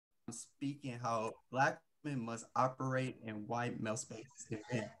speaking how Black women must operate in white male spaces to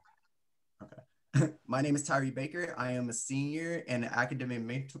win. Okay. My name is Tyree Baker. I am a senior and an academic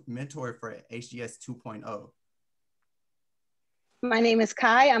mentor for HGS 2.0. My name is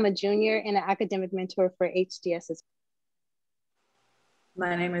Kai. I'm a junior and an academic mentor for HDS.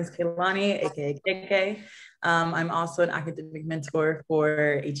 My name is Kaylani, aka KK. I'm also an academic mentor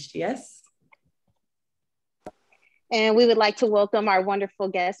for HDS. And we would like to welcome our wonderful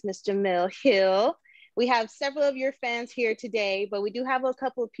guest, Ms. Jemele Hill. We have several of your fans here today, but we do have a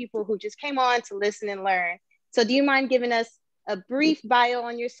couple of people who just came on to listen and learn. So do you mind giving us a brief bio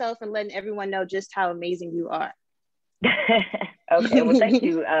on yourself and letting everyone know just how amazing you are? Okay, well, thank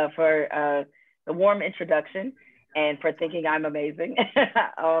you for the warm introduction and for thinking I'm amazing.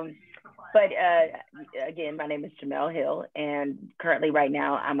 But again, my name is Jemele Hill, and currently right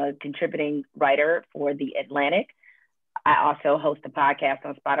now I'm a contributing writer for The Atlantic. I also host a podcast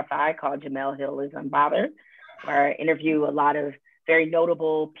on Spotify called Jemele Hill is Unbothered, where I interview a lot of very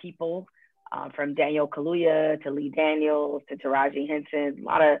notable people, from Daniel Kaluuya to Lee Daniels to Taraji Henson, a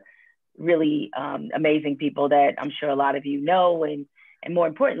lot of really amazing people that I'm sure a lot of you know, and more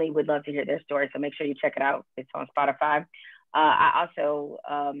importantly, would love to hear their story. So make sure you check it out. It's on Spotify. I also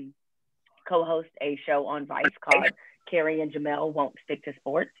co-host a show on Vice called Carrie and Jemele Won't Stick to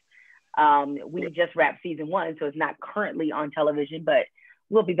Sports. We just wrapped season 1, so it's not currently on television, but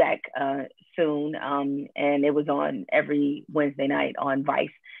we'll be back soon. And it was on every Wednesday night on Vice.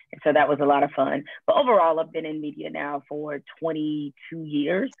 And so that was a lot of fun. But overall, I've been in media now for 22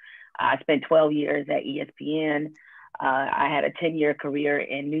 years. I spent 12 years at ESPN. I had a 10-year career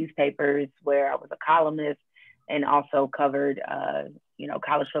in newspapers where I was a columnist and also covered,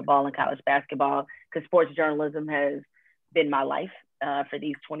 college football and college basketball, because sports journalism has been my life for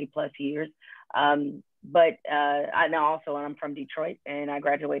these 20 plus years. But I now also, I'm from Detroit, and I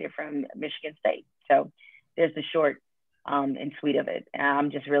graduated from Michigan State. So there's the short and sweet of it.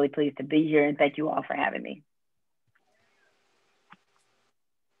 I'm just really pleased to be here, and thank you all for having me.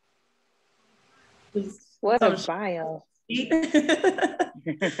 What a bio.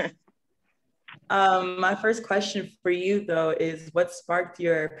 My first question for you, though, is what sparked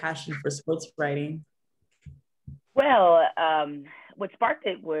your passion for sports writing? Well, what sparked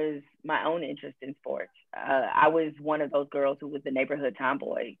it was my own interest in sports. I was one of those girls who was the neighborhood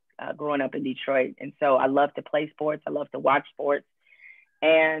tomboy growing up in Detroit. And so I love to play sports. I love to watch sports.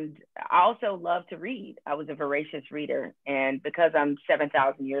 And I also love to read. I was a voracious reader. And because I'm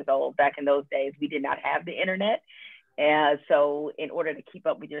 7,000 years old, back in those days, we did not have the internet. And so in order to keep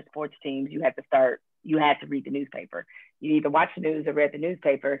up with your sports teams, you had to read the newspaper. You either watched the news or read the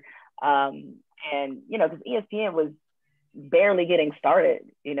newspaper. And, because ESPN was barely getting started.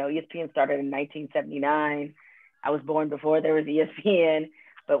 ESPN started in 1979. I was born before there was ESPN,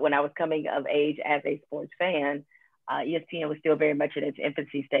 but when I was coming of age as a sports fan, ESPN was still very much in its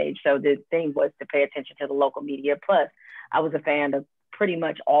infancy stage. So the thing was to pay attention to the local media. Plus, I was a fan of pretty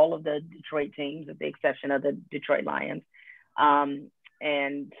much all of the Detroit teams, with the exception of the Detroit Lions.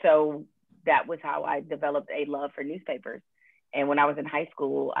 And so that was how I developed a love for newspapers. And when I was in high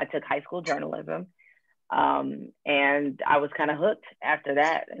school, I took high school journalism. And I was kind of hooked after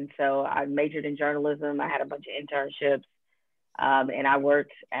that. And so I majored in journalism. I had a bunch of internships. And I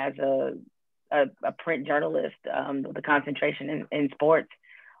worked as a print journalist with a concentration in sports.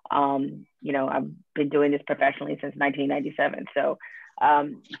 I've been doing this professionally since 1997. So,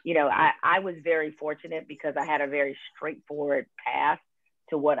 I was very fortunate because I had a very straightforward path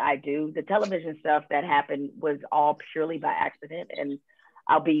to what I do. The television stuff that happened was all purely by accident. And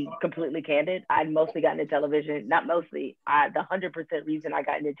I'll be completely candid. I mostly got into television, not mostly. The 100% reason I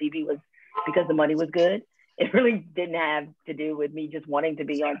got into TV was because the money was good. It really didn't have to do with me just wanting to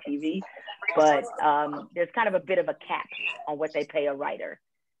be on TV, but there's kind of a bit of a cap on what they pay a writer.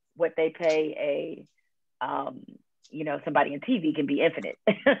 What they pay somebody in TV can be infinite.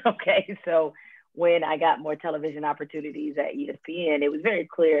 Okay, so when I got more television opportunities at ESPN, it was very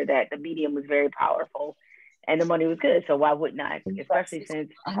clear that the medium was very powerful and the money was good. So why wouldn't I? Especially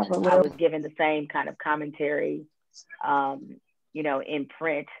since I was given the same kind of commentary, in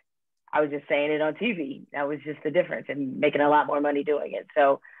print. I was just saying it on TV. That was just the difference, and making a lot more money doing it.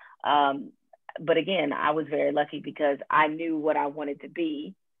 So, but again, I was very lucky because I knew what I wanted to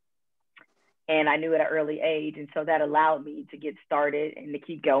be, and I knew at an early age. And so that allowed me to get started and to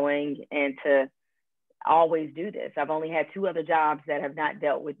keep going and to always do this. I've only had 2 other jobs that have not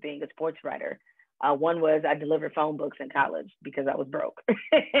dealt with being a sports writer. One was I delivered phone books in college because I was broke.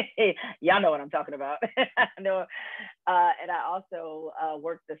 Y'all know what I'm talking about. And I also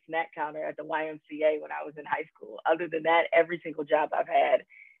worked the snack counter at the YMCA when I was in high school. Other than that, every single job I've had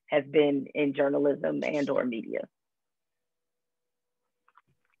has been in journalism and or media.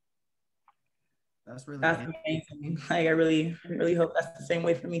 That's really That's amazing. Like, I really, really hope that's the same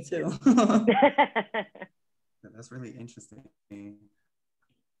way for me too. That's really interesting.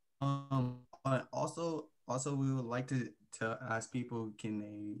 Also, we would like to ask people, can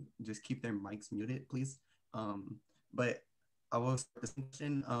they just keep their mics muted, please? But I will start this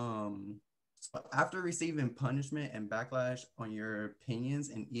question. So after receiving punishment and backlash on your opinions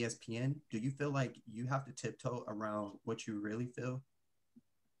in ESPN, do you feel like you have to tiptoe around what you really feel?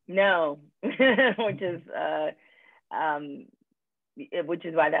 No, which is which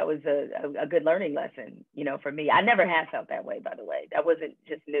is why that was a good learning lesson, you know, for me. I never have felt that way, by the way. That wasn't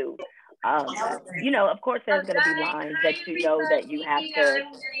just new. You know, of course, there's going to be lines that you know that you have to,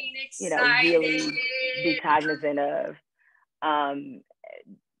 you know, really be cognizant of.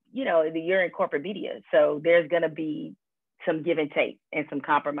 You know, you're in corporate media, so there's going to be some give and take and some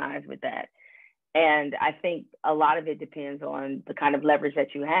compromise with that. And I think a lot of it depends on the kind of leverage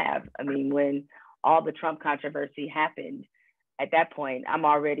that you have. I mean, when all the Trump controversy happened, at that point, I'm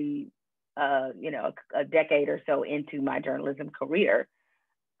already, you know, a decade or so into my journalism career.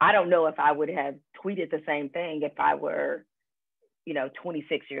 I don't know if I would have tweeted the same thing if I were, you know,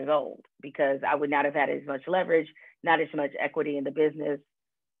 26 years old, because I would not have had as much leverage, not as much equity in the business,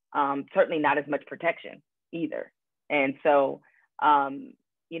 certainly not as much protection either. And so,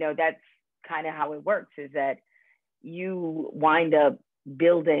 you know, that's kind of how it works, is that you wind up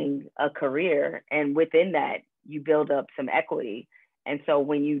building a career, and within that, you build up some equity. And so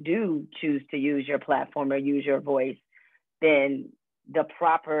when you do choose to use your platform or use your voice, then the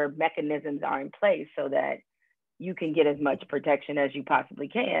proper mechanisms are in place so that you can get as much protection as you possibly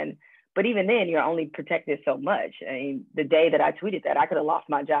can. But even then, you're only protected so much. I mean, the day that I tweeted that, I could have lost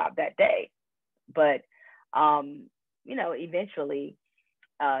my job that day. But, you know, eventually,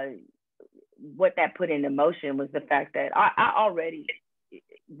 what that put into motion was the fact that I already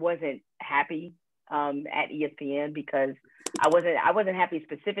wasn't happy at ESPN, because I wasn't happy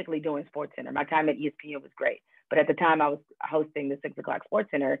specifically doing SportsCenter. My time at ESPN was great, but at the time I was hosting the 6 o'clock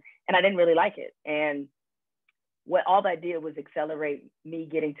SportsCenter, and I didn't really like it. And what all that did was accelerate me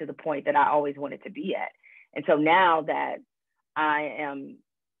getting to the point that I always wanted to be at. And so now that I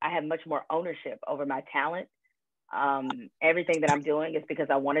have much more ownership over my talent. Everything that I'm doing is because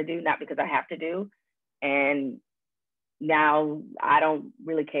I want to do, not because I have to do. And now I don't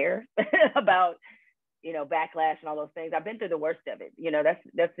really care about, you know, backlash and all those things. I've been through the worst of it. You know,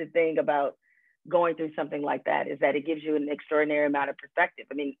 that's the thing about going through something like that, is that it gives you an extraordinary amount of perspective.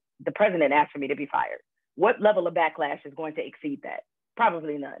 I mean, the president asked for me to be fired. What level of backlash is going to exceed that?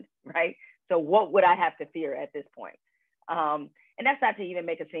 Probably none, right? So what would I have to fear at this point? And that's not to even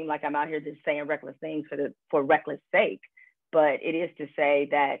make it seem like I'm out here just saying reckless things for reckless sake, but it is to say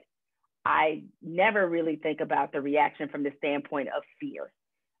that I never really think about the reaction from the standpoint of fear.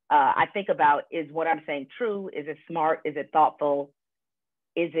 I think about, is what I'm saying true? Is it smart? Is it thoughtful?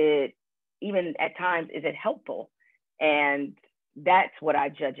 Is it, even at times, is it helpful? And that's what I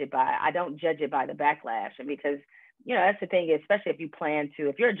judge it by. I don't judge it by the backlash. And because, you know, that's the thing, especially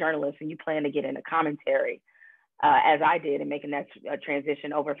if you're a journalist and you plan to get in a commentary, as I did, and making that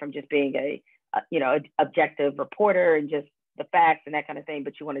transition over from just being a objective reporter and just the facts and that kind of thing,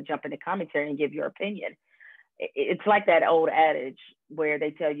 but you want to jump into commentary and give your opinion. It's like that old adage where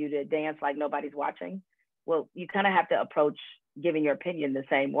they tell you to dance like nobody's watching. Well, you kind of have to approach giving your opinion the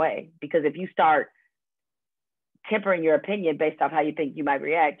same way, because if you start tempering your opinion based off how you think you might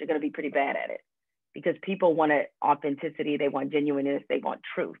react, you're going to be pretty bad at it, because people want authenticity, they want genuineness, they want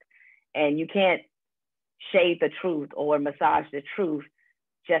truth. And you can't shade the truth or massage the truth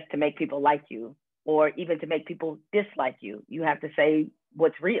just to make people like you, or even to make people dislike you. You have to say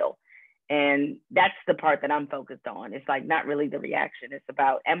what's real. And that's the part that I'm focused on. It's like not really the reaction. It's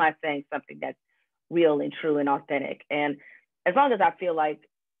about, am I saying something that's real and true and authentic? And as long as I feel like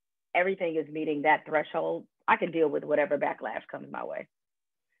everything is meeting that threshold, I can deal with whatever backlash comes my way.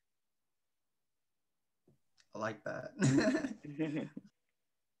 I like that.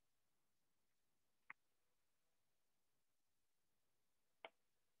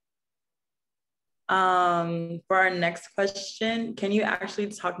 For our next question, can you actually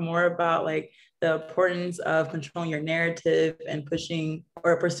talk more about like the importance of controlling your narrative and pushing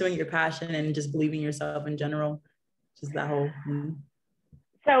or pursuing your passion and just believing yourself in general? Just that whole thing.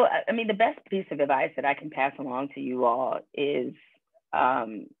 So, I mean, the best piece of advice that I can pass along to you all is,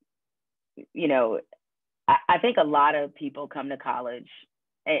 you know, I think a lot of people come to college,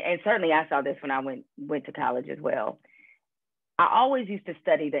 and certainly I saw this when I went to college as well. I always used to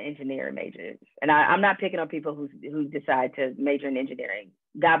study the engineering majors, and I'm not picking on people who decide to major in engineering.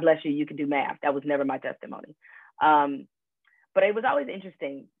 God bless you, you can do math. That was never my testimony. But it was always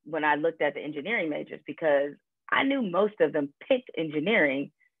interesting when I looked at the engineering majors, because I knew most of them picked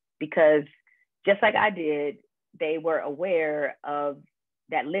engineering because, just like I did, they were aware of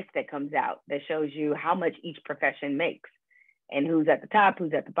that list that comes out that shows you how much each profession makes and who's at the top,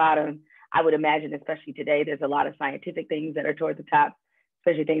 who's at the bottom. I would imagine, especially today, there's a lot of scientific things that are towards the top,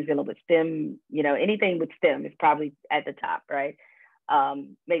 especially things dealing with STEM. You know, anything with STEM is probably at the top, right?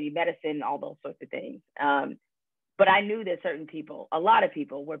 Maybe medicine, all those sorts of things. But I knew that certain people, a lot of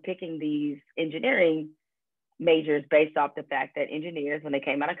people, were picking these engineering majors based off the fact that engineers, when they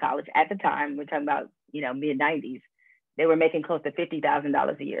came out of college at the time, we're talking about, you know, mid 90s, they were making close to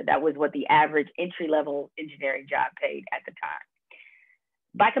 $50,000 a year. That was what the average entry-level engineering job paid at the time.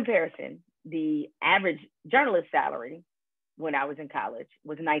 By comparison, the average journalist salary when I was in college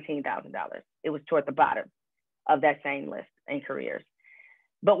was $19,000. It was toward the bottom of that same list in careers.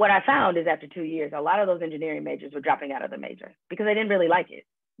 But what I found is after 2 years, a lot of those engineering majors were dropping out of the major because they didn't really like it.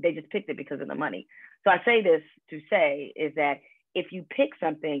 They just picked it because of the money. So I say this to say is that if you pick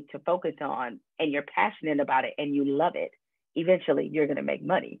something to focus on and you're passionate about it and you love it, eventually you're going to make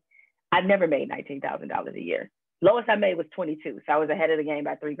money. I've never made $19,000 a year. Lowest I made was 22. So I was ahead of the game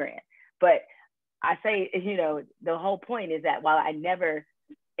by $3,000. But I say, you know, the whole point is that while I never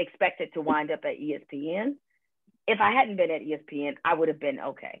expected to wind up at ESPN, if I hadn't been at ESPN, I would have been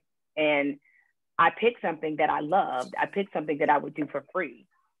okay. And I picked something that I loved. I picked something that I would do for free.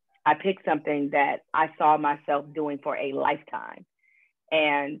 I picked something that I saw myself doing for a lifetime.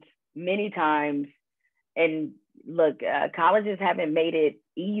 And many times, and look, colleges haven't made it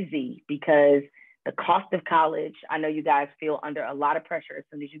easy because the cost of college, I know you guys feel under a lot of pressure as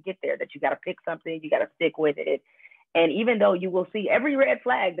soon as you get there, that you got to pick something, you got to stick with it. And even though you will see every red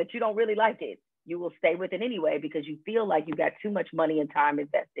flag that you don't really like it, you will stay with it anyway because you feel like you got too much money and time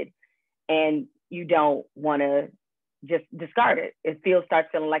invested and you don't want to just discard it. It starts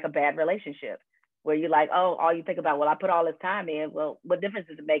feeling like a bad relationship where you're like, oh, all you think about, well, I put all this time in. Well, what difference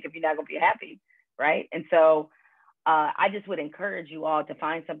does it make if you're not going to be happy, right? And so I just would encourage you all to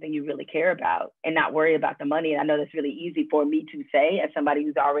find something you really care about and not worry about the money. And I know that's really easy for me to say as somebody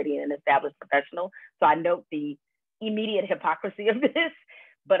who's already an established professional. So I note the immediate hypocrisy of this,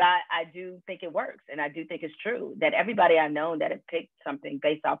 but I do think it works. And I do think it's true that everybody I know that has picked something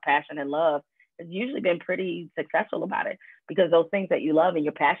based off passion and love has usually been pretty successful about it, because those things that you love and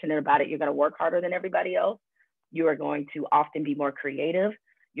you're passionate about it, you're going to work harder than everybody else. You are going to often be more creative.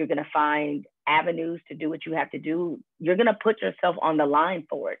 You're going to find avenues to do what you have to do. You're going to put yourself on the line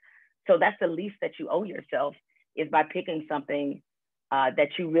for it. So that's the least that you owe yourself, is by picking something that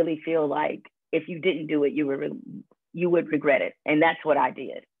you really feel like if you didn't do it, you would regret it. And that's what I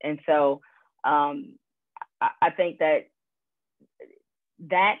did. And so I think that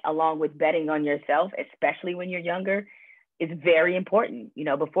along with betting on yourself, especially when you're younger, is very important. You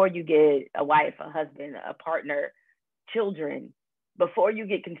know, before you get a wife, a husband, a partner, children, before you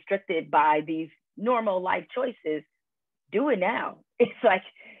get constricted by these normal life choices, do it now. It's like,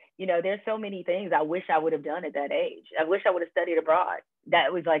 you know, there's so many things I wish I would have done at that age. I wish I would have studied abroad.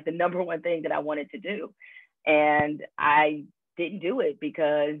 That was like the number one thing that I wanted to do. And I didn't do it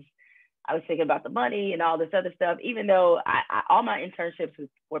because I was thinking about the money and all this other stuff, even though all my internships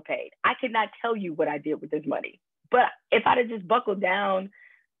were paid. I could not tell you what I did with this money. But if I'd have just buckled down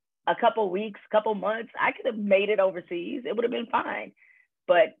a couple weeks, couple months, I could have made it overseas. It would have been fine.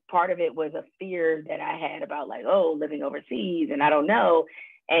 But part of it was a fear that I had about like, oh, living overseas, and I don't know.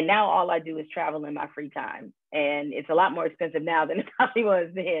 And now all I do is travel in my free time. And it's a lot more expensive now than it probably was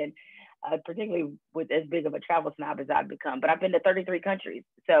then, particularly with as big of a travel snob as I've become. But I've been to 33 countries.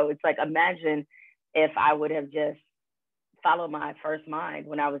 So it's like, imagine if I would have just followed my first mind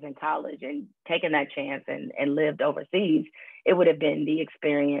when I was in college and taken that chance and lived overseas. It would have been the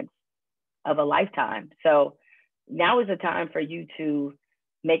experience of a lifetime. So now is the time for you to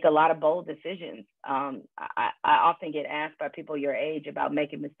make a lot of bold decisions. I often get asked by people your age about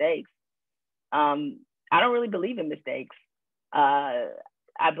making mistakes. I don't really believe in mistakes.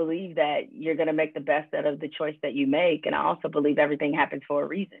 I believe that you're going to make the best out of the choice that you make. And I also believe everything happens for a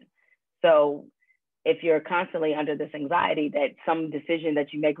reason. So if you're constantly under this anxiety that some decision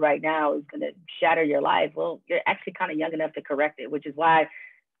that you make right now is going to shatter your life, well, you're actually kind of young enough to correct it, which is why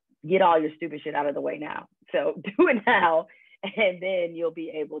get all your stupid shit out of the way now. So do it now, and then you'll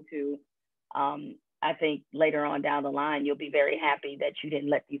be able to, I think later on down the line, you'll be very happy that you didn't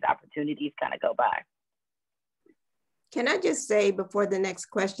let these opportunities kind of go by. Can I just say before the next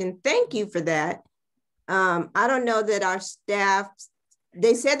question, thank you for that. I don't know that our staff,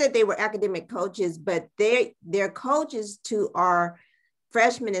 they said that they were academic coaches, but they're coaches to our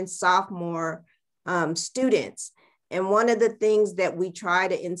freshman and sophomore students. And one of the things that we try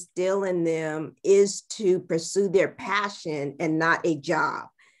to instill in them is to pursue their passion and not a job.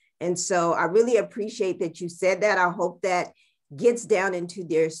 And so I really appreciate that you said that. I hope that gets down into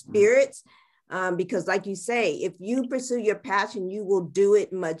their spirits. Because like you say, if you pursue your passion, you will do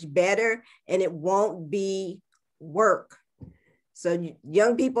it much better and it won't be work. So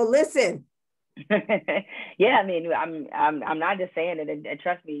young people, listen. Yeah, I mean, I'm not just saying it, and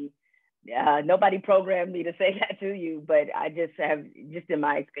trust me, nobody programmed me to say that to you, but I just have, just in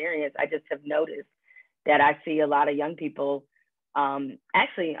my experience, I just have noticed that I see a lot of young people,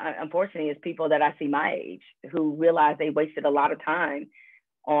 actually, unfortunately, it's people that I see my age who realize they wasted a lot of time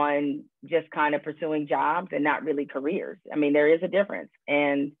on just kind of pursuing jobs and not really careers. I mean, there is a difference.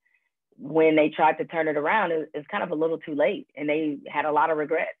 And when they tried to turn it around, it's kind of a little too late and they had a lot of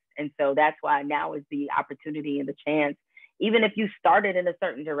regrets. And so that's why now is the opportunity and the chance. Even if you started in a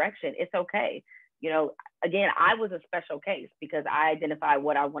certain direction, it's okay. You know, again, I was a special case because I identified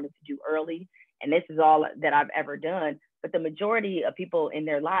what I wanted to do early. And this is all that I've ever done. But the majority of people in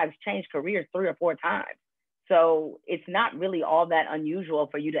their lives change careers 3 or 4 times. So it's not really all that unusual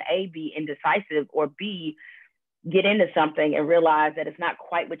for you to A, be indecisive, or B, get into something and realize that it's not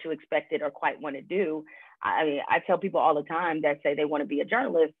quite what you expected or quite want to do. I mean, I tell people all the time that say they want to be a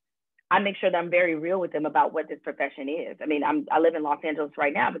journalist, I make sure that I'm very real with them about what this profession is. I mean, I live in Los Angeles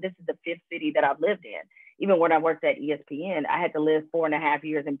right now, but this is the 5th city that I've lived in. Even when I worked at ESPN, I had to live 4.5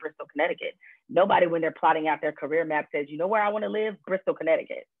 years in Bristol, Connecticut. Nobody, when they're plotting out their career map, says, you know where I want to live? Bristol,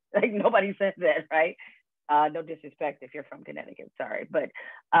 Connecticut. Like, nobody says that, right? No disrespect if you're from Connecticut, sorry. But,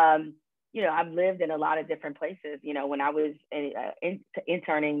 you know, I've lived in a lot of different places. You know, when I was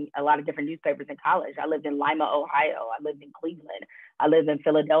interning a lot of different newspapers in college, I lived in Lima, Ohio. I lived in Cleveland. I lived in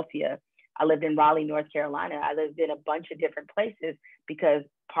Philadelphia. I lived in Raleigh, North Carolina. I lived in a bunch of different places because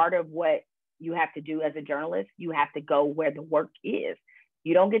part of what you have to do as a journalist, you have to go where the work is.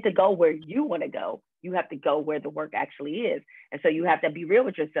 You don't get to go where you want to go. You have to go where the work actually is. And so you have to be real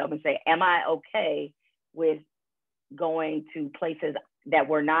with yourself and say, am I okay with going to places that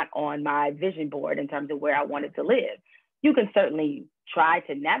were not on my vision board in terms of where I wanted to live? You can certainly try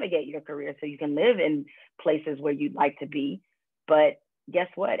to navigate your career so you can live in places where you'd like to be. But guess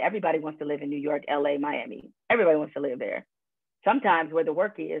what? Everybody wants to live in New York, LA, Miami. Everybody wants to live there. Sometimes where the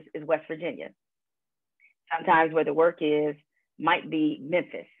work is West Virginia. Sometimes where the work is might be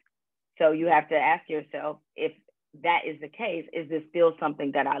Memphis. So you have to ask yourself, if that is the case, is this still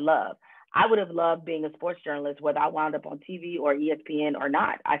something that I love? I would have loved being a sports journalist, whether I wound up on TV or ESPN or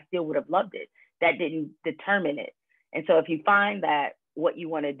not. I still would have loved it. That didn't determine it. And so if you find that what you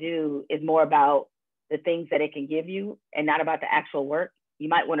want to do is more about the things that it can give you and not about the actual work, you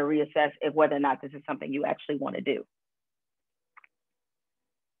might want to reassess if whether or not this is something you actually want to do.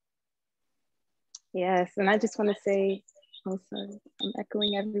 Yes, and I just want to say, oh, sorry, I'm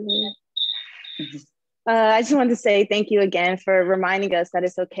echoing everywhere. I just wanted to say thank you again for reminding us that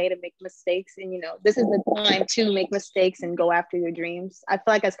it's okay to make mistakes. And, you know, this is the time to make mistakes and go after your dreams. I feel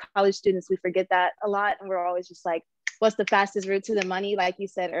like as college students, we forget that a lot. And we're always just like, what's the fastest route to the money, like you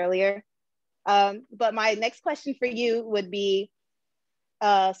said earlier. But my next question for you would be,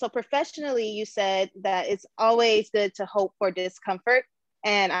 so professionally, you said that it's always good to hope for discomfort.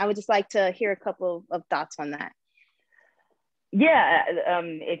 And I would just like to hear a couple of thoughts on that. Yeah,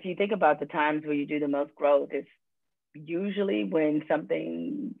 if you think about the times where you do the most growth, it's usually when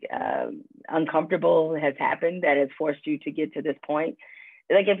something uncomfortable has happened that has forced you to get to this point.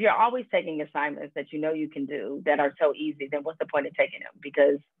 Like if you're always taking assignments that you know you can do that are so easy, then what's the point of taking them?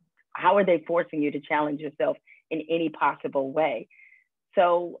 Because how are they forcing you to challenge yourself in any possible way?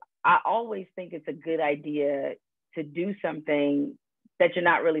 So I always think it's a good idea to do something that you're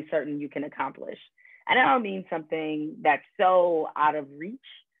not really certain you can accomplish. And I don't mean something that's so out of reach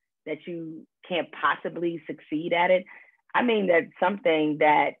that you can't possibly succeed at it. I mean that something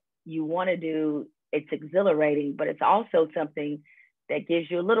that you want to do, it's exhilarating, but it's also something that gives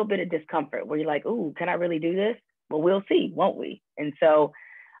you a little bit of discomfort where you're like, ooh, can I really do this? Well, we'll see, won't we? And so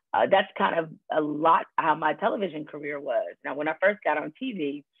that's kind of a lot how my television career was. Now, when I first got on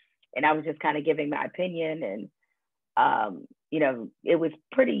TV and I was just kind of giving my opinion and, you know, it was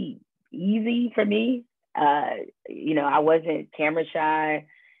pretty easy for me. You know, I wasn't camera shy.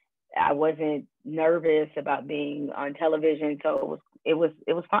 I wasn't nervous about being on television. So it was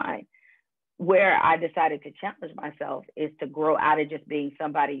fine. Where I decided to challenge myself is to grow out of just being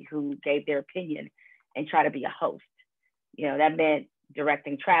somebody who gave their opinion and try to be a host. You know, that meant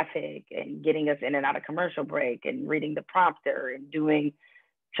directing traffic and getting us in and out of commercial break and reading the prompter and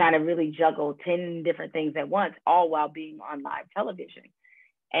trying to really juggle 10 different things at once, all while being on live television.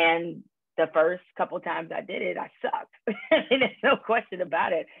 And the first couple of times I did it, I sucked. And there's no question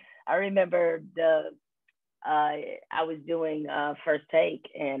about it. I remember I was doing First Take,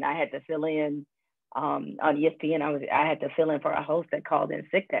 and I had to fill in on ESPN. I had to fill in for a host that called in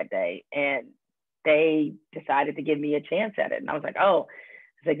sick that day, and they decided to give me a chance at it. And I was like, oh,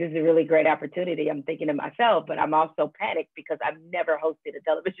 it's like, this is a really great opportunity. I'm thinking to myself, but I'm also panicked because I've never hosted a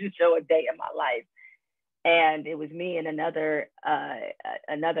television show a day in my life. And it was me and another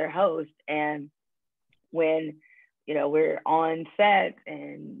host. And when, you know, we're on set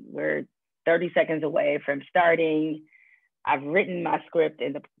and we're 30 seconds away from starting, I've written my script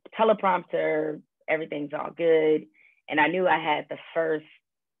in the teleprompter, everything's all good. And I knew I had the first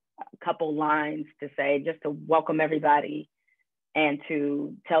couple lines to say just to welcome everybody and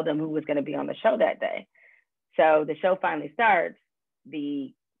to tell them who was going to be on the show that day. So the show finally starts,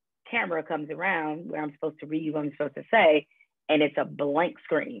 the camera comes around where I'm supposed to read what I'm supposed to say, and it's a blank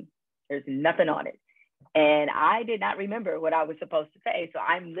screen. There's nothing on it. And I did not remember what I was supposed to say. So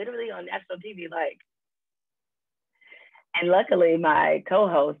I'm literally on national TV like, and luckily my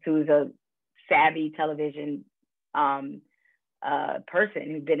co-host, who's a savvy television person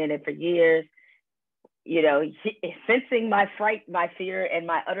who's been in it for years, you know, sensing my fright, my fear, and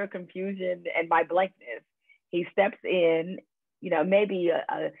my utter confusion and my blankness, he steps in, you know, maybe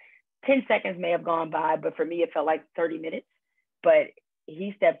 10 seconds may have gone by, but for me, it felt like 30 minutes. But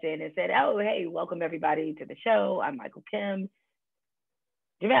he stepped in and said, oh, hey, welcome everybody to the show. I'm Michael Kim.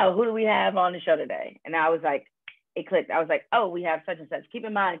 Jemele, who do we have on the show today? And I was like, it clicked. I was like, oh, we have such and such. Keep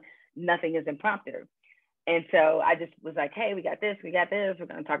in mind, nothing is impromptu. And so I just was like, hey, we got this, we're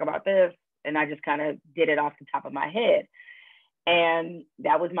going to talk about this. And I just kind of did it off the top of my head. And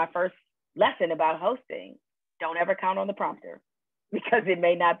that was my first lesson about hosting. Don't ever count on the prompter because it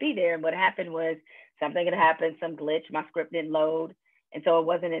may not be there. And what happened was something had happened, some glitch, my script didn't load. And so it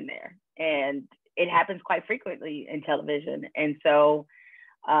wasn't in there. And it happens quite frequently in television. And so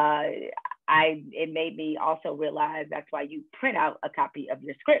it made me also realize that's why you print out a copy of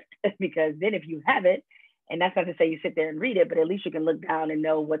your script, because then if you have it, and that's not to say you sit there and read it, but at least you can look down and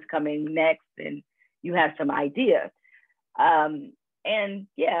know what's coming next and you have some idea. And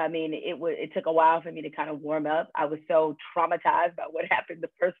yeah, I mean, it took a while for me to kind of warm up. I was so traumatized by what happened the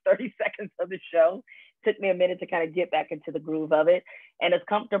first 30 seconds of the show. It took me a minute to kind of get back into the groove of it. And as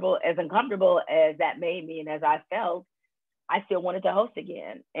uncomfortable as that made me and as I felt, I still wanted to host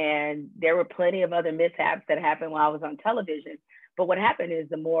again. And there were plenty of other mishaps that happened while I was on television. But what happened is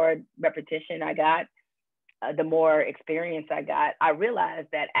the more repetition I got, the more experience I got, I realized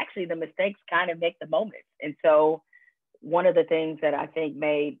that actually the mistakes kind of make the moments. And so one of the things that I think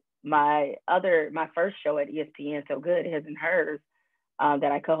made my first show at ESPN so good, his and hers,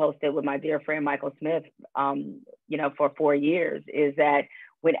 that I co-hosted with my dear friend Michael Smith, you know, for 4 years, is that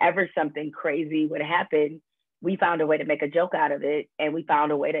whenever something crazy would happen, we found a way to make a joke out of it, and we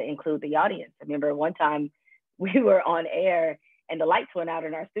found a way to include the audience. I remember one time we were on air and the lights went out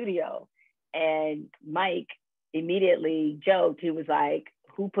in our studio, and Mike immediately joked. He was like,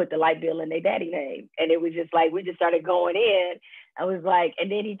 who put the light bill in their daddy name? And it was just like, we just started going in. I was like,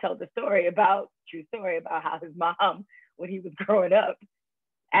 and then he told the true story about how his mom, when he was growing up,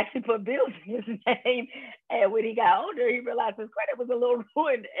 actually put bills in his name. And when he got older, he realized his credit was a little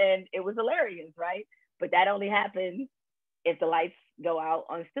ruined, and it was hilarious, right? But that only happens if the lights go out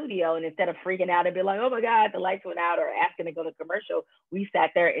on studio. And instead of freaking out and be like, oh my God, the lights went out, or asking to go to commercial, we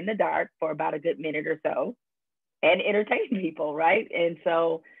sat there in the dark for about a good minute or so and entertained people, right? And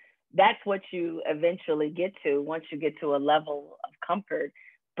so that's what you eventually get to once you get to a level of comfort.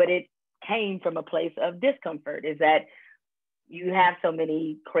 But it came from a place of discomfort, is that you have so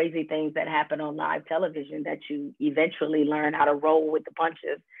many crazy things that happen on live television that you eventually learn how to roll with the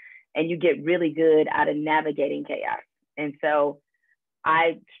punches, and you get really good out of navigating chaos. And so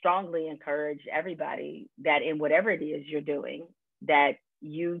I strongly encourage everybody that in whatever it is you're doing, that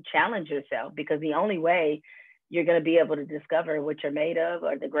you challenge yourself, because the only way you're going to be able to discover what you're made of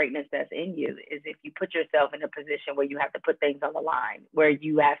or the greatness that's in you is if you put yourself in a position where you have to put things on the line, where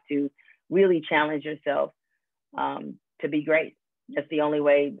you have to really challenge yourself to be great. That's the only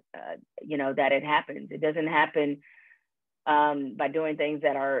way, you know, that it happens. It doesn't happen by doing things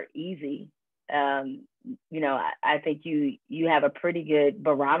that are easy. You know, I think you have a pretty good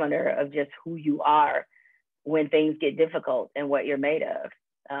barometer of just who you are when things get difficult and what you're made of.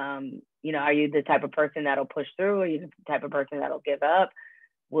 You know, are you the type of person that'll push through? Are you the type of person that'll give up?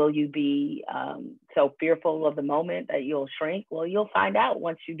 Will you be so fearful of the moment that you'll shrink? Well, you'll find out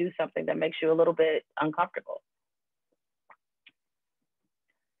once you do something that makes you a little bit uncomfortable.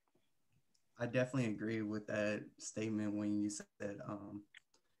 I definitely agree with that statement when you said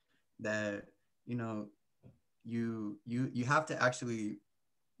that, you know, you have to actually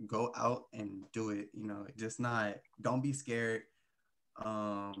go out and do it, you know, just not, don't be scared.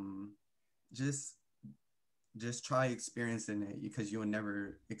 Um, just try experiencing it, because you'll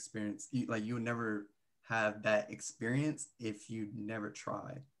never experience, you'll never have that experience if you never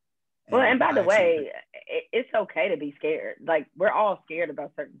try. Well, and by I the actually, way, it's okay to be scared. Like, we're all scared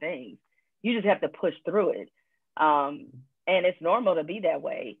about certain things. You just have to push through it. And it's normal to be that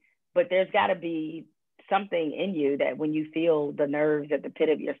way, but there's got to be something in you that when you feel the nerves at the pit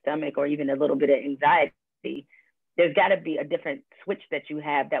of your stomach, or even a little bit of anxiety, there's got to be a different switch that you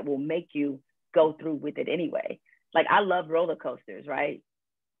have that will make you go through with it anyway. Like, I love roller coasters, right?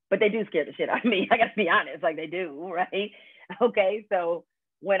 But they do scare the shit out of me. I got to be honest, like, they do, right? Okay, so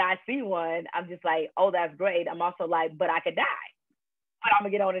when I see one, I'm just like, oh, that's great. I'm also like, but I could die, but I'm gonna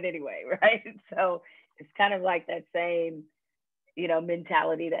get on it anyway, right? So it's kind of like that same, you know,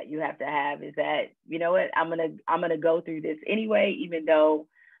 mentality that you have to have, is that, you know what, I'm gonna go through this anyway, even though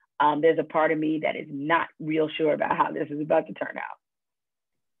there's a part of me that is not real sure about how this is about to turn out.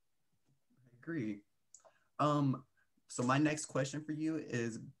 I agree. So my next question for you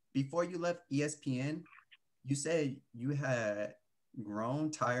is, before you left ESPN, you said you had grown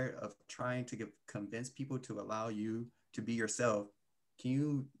tired of trying to convince people to allow you to be yourself. Can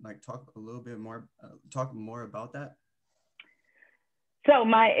you like talk a little bit more, talk more about that? So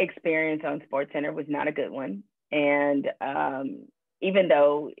my experience on SportsCenter was not a good one, and even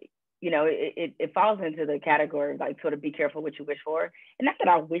though, you know, it falls into the category of like, sort of be careful what you wish for. And not that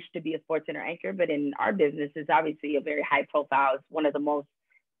I wish to be a SportsCenter anchor, but in our business, it's obviously a very high profile. It's one of the most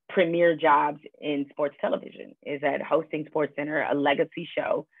premier jobs in sports television, is at hosting SportsCenter, a legacy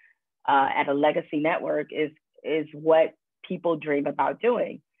show at a legacy network, is what people dream about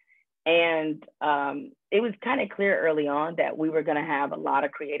doing. And it was kind of clear early on that we were going to have a lot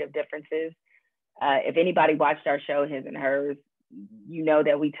of creative differences. If anybody watched our show, His and Hers, you know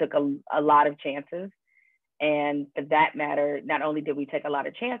that we took a lot of chances. And for that matter, not only did we take a lot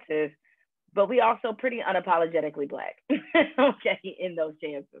of chances, but we also pretty unapologetically Black, okay, in those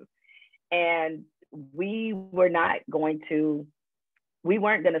chances. And we weren't going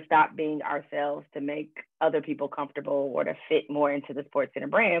to stop being ourselves to make other people comfortable or to fit more into the SportsCenter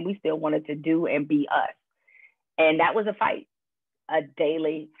brand. We still wanted to do and be us. And that was a fight, a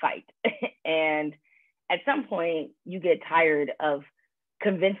daily fight. And at some point, you get tired of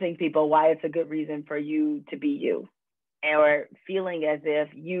convincing people why it's a good reason for you to be you, or feeling as if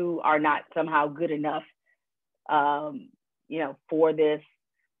you are not somehow good enough, you know, for this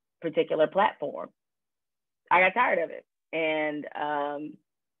particular platform. I got tired of it. And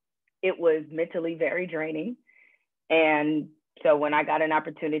it was mentally very draining. And so when I got an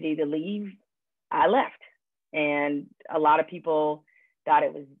opportunity to leave, I left. And a lot of people thought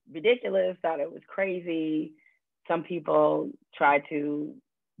it was ridiculous, thought it was crazy. Some people tried to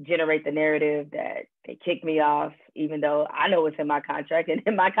generate the narrative that they kicked me off, even though I know it's in my contract. And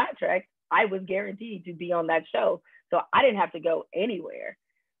in my contract, I was guaranteed to be on that show. So I didn't have to go anywhere.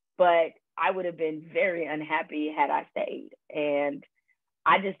 But I would have been very unhappy had I stayed. And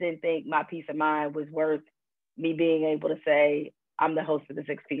I just didn't think my peace of mind was worth me being able to say, I'm the host of the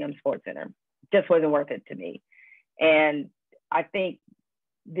 6 p.m. SportsCenter. Just wasn't worth it to me. And I think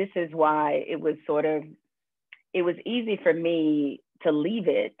this is why it was easy for me to leave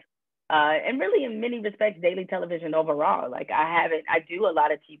it. And really, in many respects, daily television overall. Like, I do a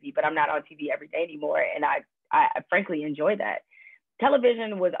lot of TV, but I'm not on TV every day anymore. And I frankly enjoy that.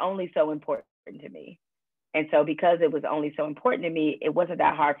 Television was only so important to me. And so because it was only so important to me, it wasn't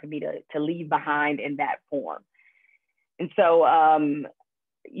that hard for me to leave behind in that form. And so,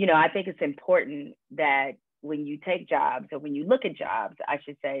 you know, I think it's important that when you take jobs, or when you look at jobs, I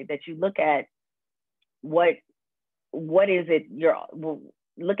should say, that you look at what is it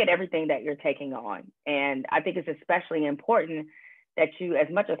look at everything that you're taking on. And I think it's especially important that you, as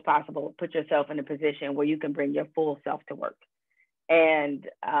much as possible, put yourself in a position where you can bring your full self to work. And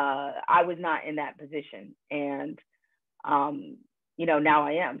I was not in that position. And, you know, now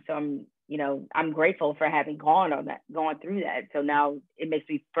I am. So I'm grateful for having gone through that. So now it makes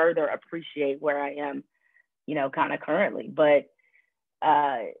me further appreciate where I am, you know, kind of currently. But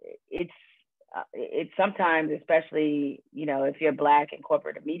it's sometimes, especially, you know, if you're Black in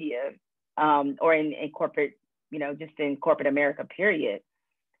corporate media, or in corporate, you know, just in corporate America, period,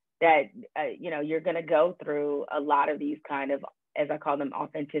 that, you know, you're going to go through a lot of these kind of, as I call them,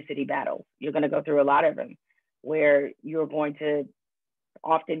 authenticity battles. You're going to go through a lot of them where you're going to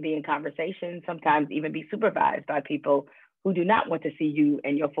often be in conversation, sometimes even be supervised by people who do not want to see you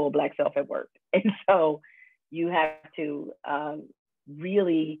and your full Black self at work. And so you have to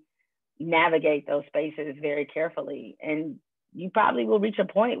really navigate those spaces very carefully. And you probably will reach a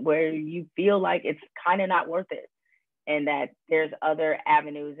point where you feel like it's kind of not worth it, and that there's other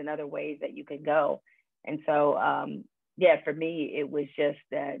avenues and other ways that you can go. And so, yeah, for me, it was just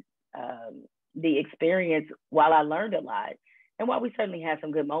that the experience, while I learned a lot, and while we certainly had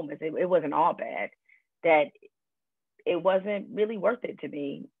some good moments, it wasn't all bad, that it wasn't really worth it to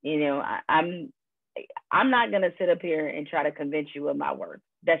me. You know, I'm not going to sit up here and try to convince you of my worth.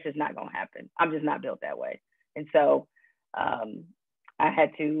 That's just not going to happen. I'm just not built that way. And so I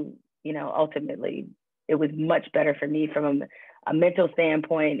had to, you know, ultimately, it was much better for me from a mental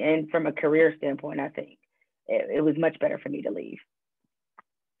standpoint and from a career standpoint. I think it was much better for me to leave.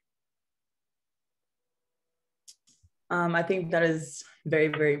 I think that is very,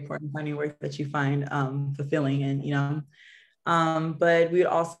 very important, finding work that you find fulfilling, and, you know, but we'd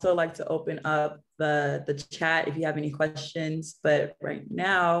also like to open up the chat if you have any questions. But right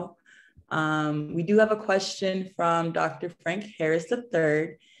now, we do have a question from Dr. Frank Harris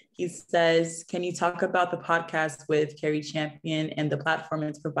III. He says, can you talk about the podcast with Carrie Champion and the platform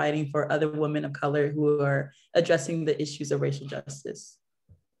it's providing for other women of color who are addressing the issues of racial justice?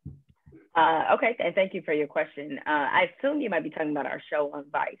 Okay, and thank you for your question. I assume you might be talking about our show on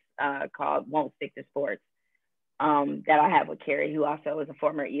Vice called Won't Stick to Sports that I have with Carrie, who also is a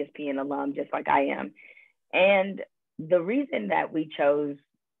former ESPN alum, just like I am. And the reason that we chose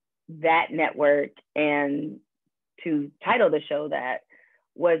that network and to title the show that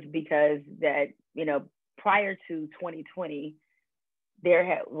was because that, you know, prior to 2020,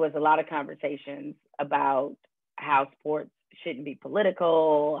 there was a lot of conversations about how sports shouldn't be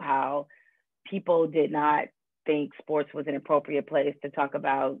political, how people did not think sports was an appropriate place to talk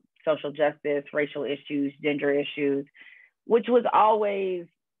about social justice, racial issues, gender issues, which was always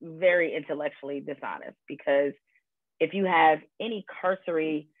very intellectually dishonest, because if you have any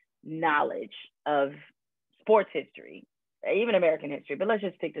cursory knowledge of sports history, even American history, but let's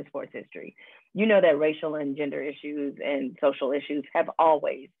just stick to sports history, you know that racial and gender issues and social issues have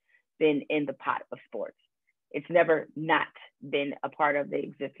always been in the pot of sports. It's never not been a part of the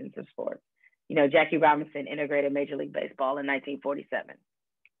existence of sports. You know, Jackie Robinson integrated Major League Baseball in 1947,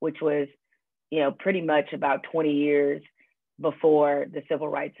 which was, you know, pretty much about 20 years before the Civil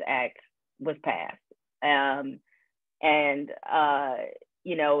Rights Act was passed.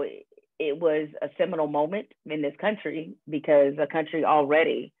 You know, it was a seminal moment in this country, because a country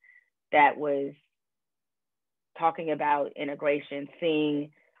already that was talking about integration,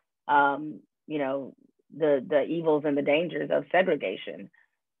 seeing, you know, the evils and the dangers of segregation.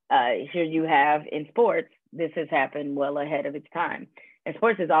 Here you have in sports, this has happened well ahead of its time. And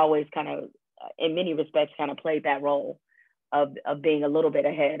sports has always kind of, in many respects, kind of played that role of being a little bit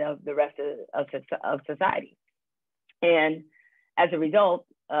ahead of the rest of society. And as a result,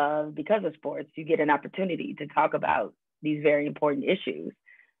 because of sports, you get an opportunity to talk about these very important issues.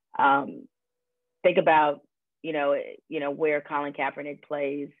 Think about, you know, where Colin Kaepernick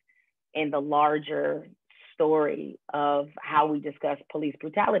plays in the larger story of how we discuss police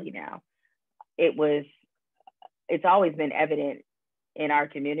brutality now. It's always been evident in our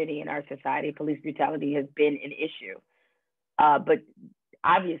community, in our society, police brutality has been an issue. But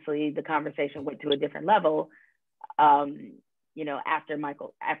obviously the conversation went to a different level, you know, after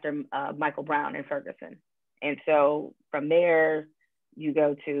Michael Brown and Ferguson. And so from there, you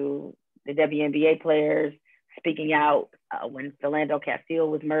go to the WNBA players speaking out when Philando Castile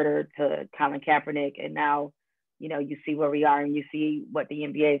was murdered, to Colin Kaepernick. And now, you know, you see where we are, and you see what the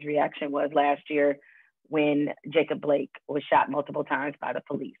NBA's reaction was last year when Jacob Blake was shot multiple times by the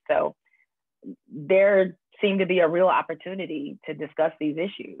police. So there seemed to be a real opportunity to discuss these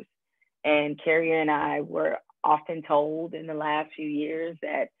issues. And Carrie and I were often told in the last few years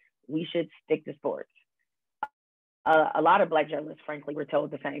that we should stick to sports. A lot of Black journalists, frankly, were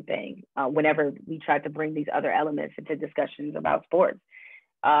told the same thing whenever we tried to bring these other elements into discussions about sports,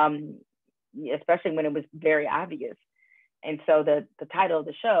 especially when it was very obvious. And so the title of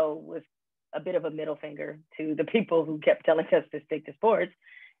the show was a bit of a middle finger to the people who kept telling us to stick to sports.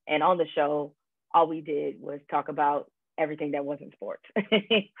 And on the show, all we did was talk about everything that wasn't sports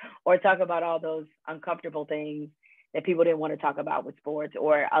or talk about all those uncomfortable things that people didn't want to talk about with sports,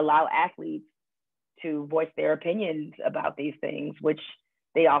 or allow athletes to voice their opinions about these things, which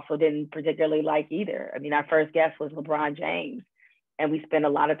they also didn't particularly like either. I mean, our first guest was LeBron James, and we spent a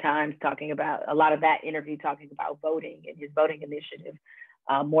lot of time talking about, a lot of that interview talking about voting and his voting initiative,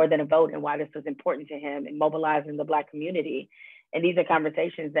 More Than a Vote, and why this was important to him in mobilizing the Black community. And these are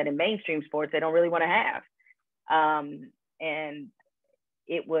conversations that in mainstream sports, they don't really want to have. And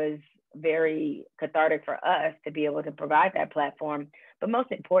it was very cathartic for us to be able to provide that platform, but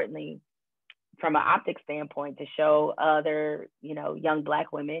most importantly, from an optic standpoint to show other, young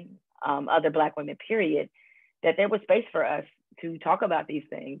Black women, other Black women, period, that there was space for us to talk about these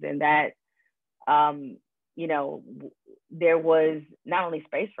things, and that, there was not only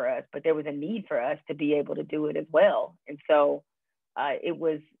space for us, but there was a need for us to be able to do it as well. And so it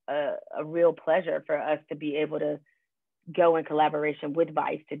was a real pleasure for us to be able to go in collaboration with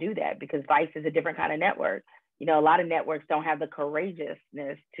Vice to do that, because Vice is a different kind of network. A lot of networks don't have the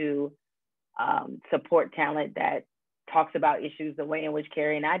courageousness to support talent that talks about issues the way in which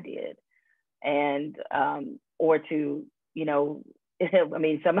Carrie and I did, and or to,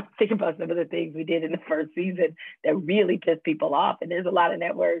 think about some of the things we did in the first season that really pissed people off, and there's a lot of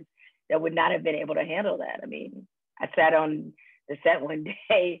networks that would not have been able to handle that. I sat on the set one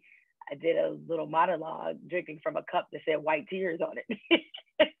day, I did a little monologue drinking from a cup that said white tears on it.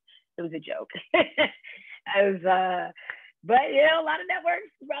 It was a joke. But a lot of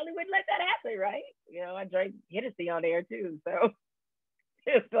networks probably wouldn't let that happen, right? I drank Hennessy on there too, so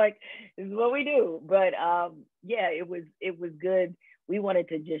it's like, this is what we do. But it was good. We wanted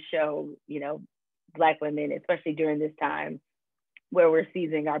to just show, Black women, especially during this time where we're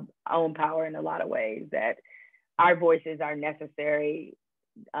seizing our own power in a lot of ways, that our voices are necessary.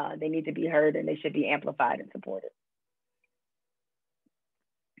 They need to be heard, and they should be amplified and supported.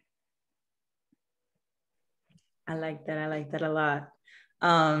 I like that a lot.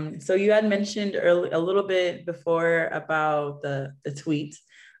 So you had mentioned a little bit before about the tweet.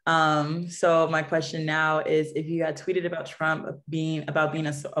 So my question now is, if you had tweeted about Trump being a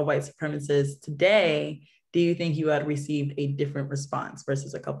white supremacist today, do you think you had received a different response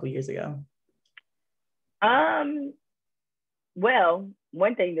versus a couple of years ago? Well,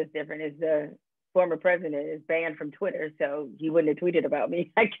 one thing that's different is the former president is banned from Twitter, so he wouldn't have tweeted about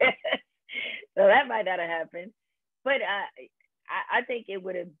me, I guess. So that might not have happened. But I think it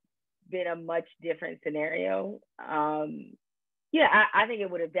would have been a much different scenario. I think it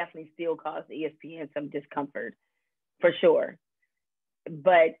would have definitely still caused ESPN some discomfort, for sure.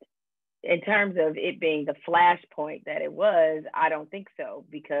 But in terms of it being the flashpoint that it was, I don't think so,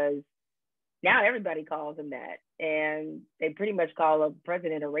 because now everybody calls him that. And they pretty much call a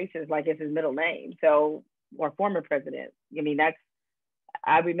president a racist like it's his middle name. So, or former president.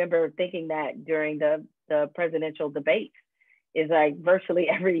 I remember thinking that during the presidential debate, is like virtually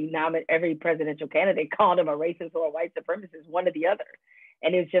every presidential candidate called him a racist or a white supremacist, one or the other.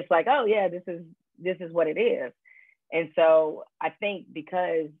 And it's just like, oh yeah, this is what it is. And so I think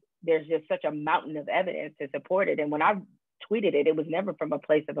because there's just such a mountain of evidence to support it. And when I tweeted it, it was never from a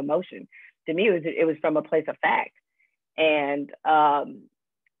place of emotion. To me, it was from a place of fact. And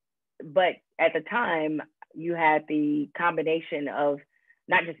but at the time, you had the combination of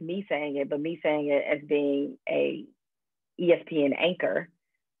not just me saying it, but me saying it as being a ESPN anchor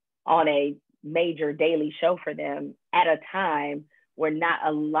on a major daily show for them at a time where not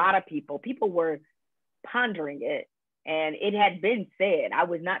a lot of people were pondering it. And it had been said, I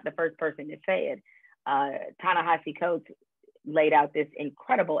was not the first person to say it. Ta-Nehisi Coates laid out this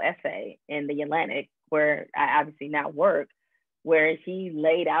incredible essay in the Atlantic, where I obviously now work, where he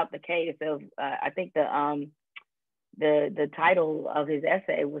laid out the case of, I think the title of his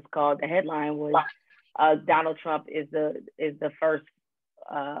essay was called, the headline was, Donald Trump is the first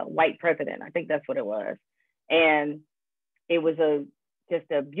white president. I think that's what it was. And it was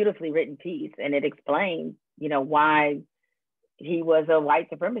just a beautifully written piece, and it explained, why he was a white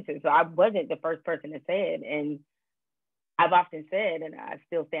supremacist. So I wasn't the first person to say it. And I've often said, and I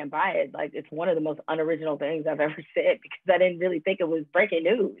still stand by it, like, it's one of the most unoriginal things I've ever said, because I didn't really think it was breaking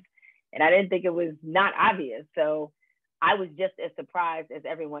news, and I didn't think it was not obvious. So I was just as surprised as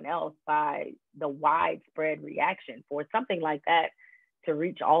everyone else by the widespread reaction for something like that to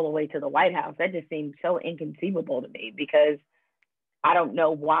reach all the way to the White House. That just seemed so inconceivable to me, because I don't know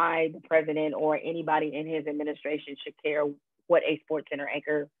why the president or anybody in his administration should care what a SportsCenter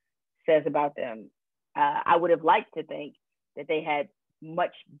anchor says about them. I would have liked to think that they had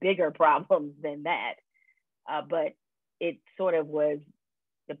much bigger problems than that. But it sort of was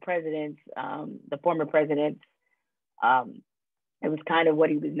the former president's, it was kind of what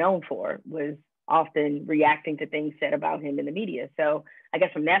he was known for, was often reacting to things said about him in the media. So I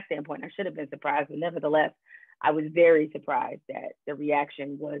guess from that standpoint, I should have been surprised, but nevertheless, I was very surprised that the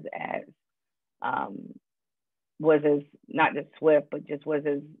reaction was as not just swift, but just was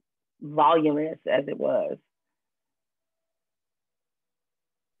as voluminous as it was.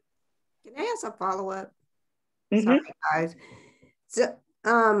 Can I ask a follow-up? Mm-hmm. Sorry, guys. So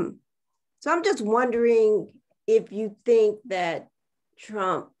I'm just wondering if you think that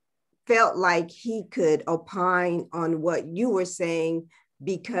Trump felt like he could opine on what you were saying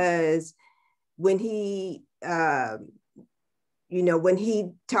because when he, when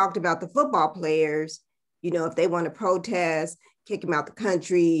he talked about the football players, if they want to protest, kick him out the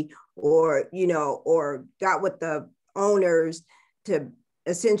country, or got with the owners to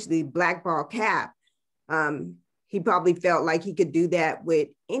essentially blackball Cap, he probably felt like he could do that with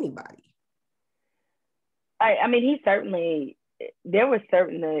anybody. I mean, there was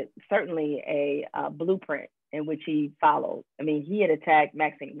certainly a blueprint in which he followed. I mean, he had attacked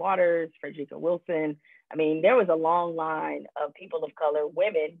Maxine Waters, Frederica Wilson. I mean, there was a long line of people of color,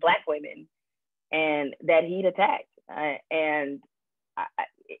 women, Black women, and that he'd attacked.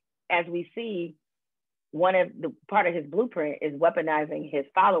 As we see, part of his blueprint is weaponizing his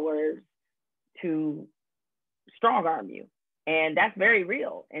followers to strong arm you. And that's very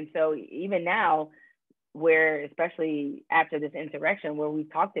real. And so even now, where especially after this insurrection, where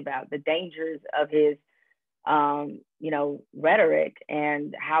we've talked about the dangers of his rhetoric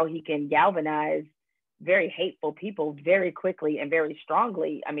and how he can galvanize very hateful people very quickly and very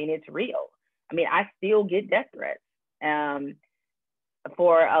strongly. I mean, it's real. I mean, I still get death threats.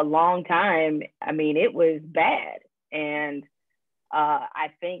 For a long time, I mean, it was bad. And I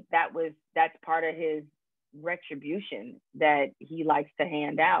think that's part of his retribution that he likes to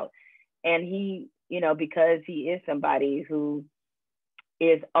hand out. And he, because he is somebody who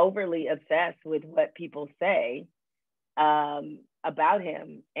is overly obsessed with what people say about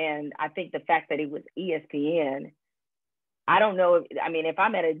him. And I think the fact that it was ESPN, I don't know, if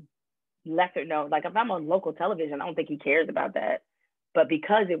I'm at a lesser known, like if I'm on local television, I don't think he cares about that. But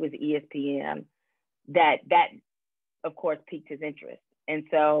because it was ESPN, that of course piqued his interest. And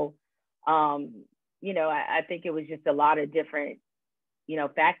so, I think it was just a lot of different,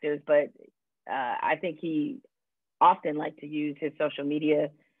 factors, but I think he often liked to use his social media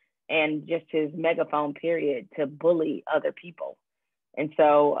and just his megaphone period to bully other people. And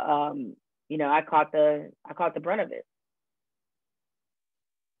so, I caught the brunt of it.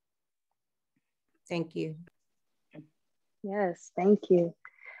 Thank you. Yes, thank you.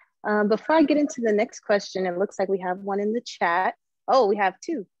 Before I get into the next question, it looks like we have one in the chat. Oh, we have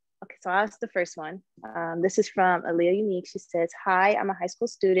two. Okay, so I'll ask the first one. This is from Aaliyah Unique. She says, "Hi, I'm a high school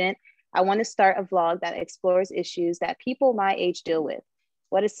student. I want to start a vlog that explores issues that people my age deal with.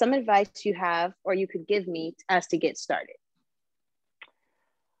 What is some advice you have or you could give me as to get started?"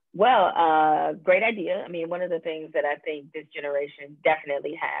 Well, great idea. I mean, one of the things that I think this generation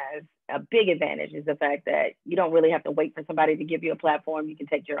definitely has a big advantage is the fact that you don't really have to wait for somebody to give you a platform. You can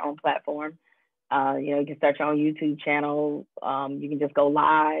take your own platform. You can start your own YouTube channel. You can just go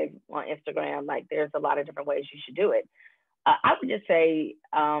live on Instagram. Like, there's a lot of different ways you should do it. I would just say,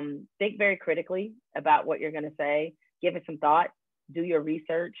 think very critically about what you're going to say. Give it some thought. Do your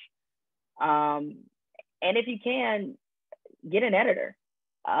research. And if you can, get an editor.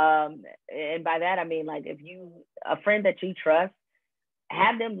 And by that, I mean, like, if a friend that you trust,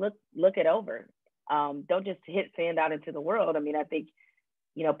 have them look it over. Don't just hit send out into the world. I mean, I think,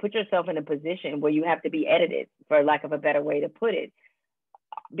 put yourself in a position where you have to be edited, for lack of a better way to put it,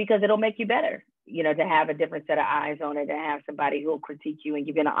 because it'll make you better, to have a different set of eyes on it, to have somebody who will critique you and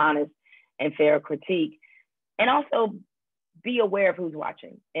give you an honest and fair critique. And also be aware of who's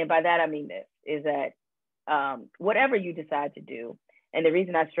watching. And by that, I mean this, is that whatever you decide to do, and the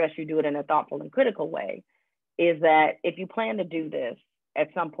reason I stress you do it in a thoughtful and critical way, is that if you plan to do this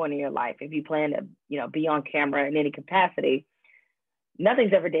at some point in your life, if you plan to, be on camera in any capacity,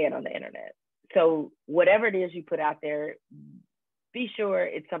 nothing's ever dead on the internet. So whatever it is you put out there, be sure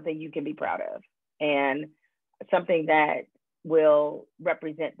it's something you can be proud of and something that will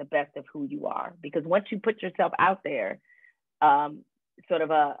represent the best of who you are. Because once you put yourself out there, sort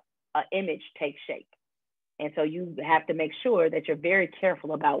of a image takes shape. And so you have to make sure that you're very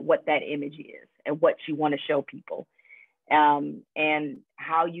careful about what that image is and what you want to show people, and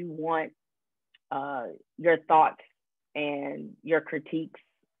how you want your thoughts and your critiques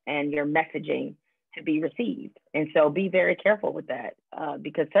and your messaging to be received. And so be very careful with that,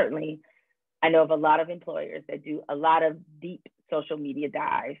 because certainly I know of a lot of employers that do a lot of deep social media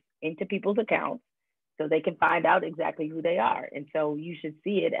dives into people's accounts so they can find out exactly who they are. And so you should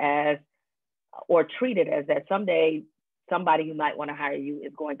see it as, or treat it as, that someday somebody who might want to hire you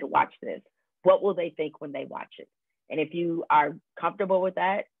is going to watch this. What will they think when they watch it? And if you are comfortable with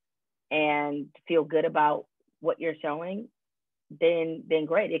that and feel good about what you're showing, then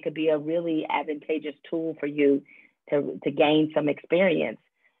great. It could be a really advantageous tool for you to gain some experience.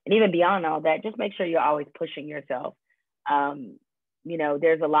 And even beyond all that, just make sure you're always pushing yourself.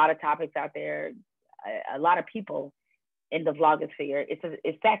 There's a lot of topics out there, a lot of people in the vlogosphere.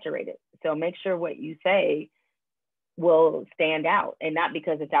 It's saturated. So make sure what you say will stand out, and not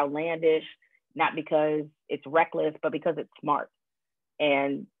because it's outlandish, not because it's reckless, but because it's smart.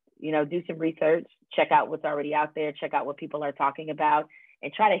 And, you know, do some research, check out what's already out there, check out what people are talking about,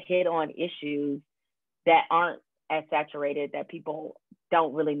 and try to hit on issues that aren't as saturated, that people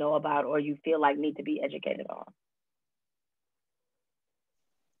don't really know about or you feel like need to be educated on.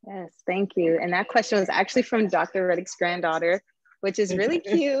 Yes, thank you. And that question was actually from Dr. Reddick's granddaughter, which is really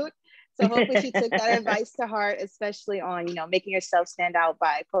cute. So hopefully she took that advice to heart, especially on, you know, making yourself stand out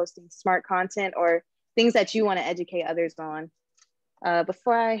by posting smart content or things that you want to educate others on.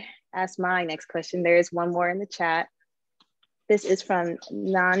 Before I ask my next question, there is one more in the chat. This is from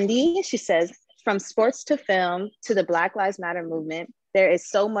Nandi. She says, from sports to film to the Black Lives Matter movement, there is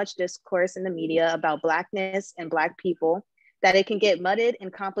so much discourse in the media about Blackness and Black people that it can get mudded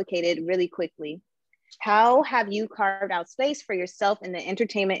and complicated really quickly. How have you carved out space for yourself in the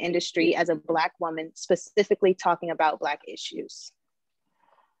entertainment industry as a Black woman, specifically talking about Black issues?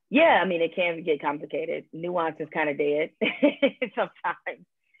 Yeah, I mean, it can get complicated. Nuance is kind of dead sometimes,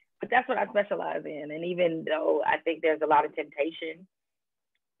 but that's what I specialize in. And even though I think there's a lot of temptation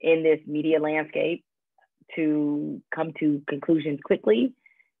in this media landscape to come to conclusions quickly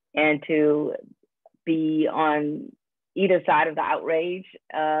and to be on either side of the outrage,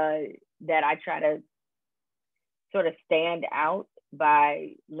 that I try to sort of stand out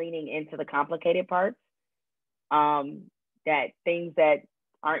by leaning into the complicated parts, that things that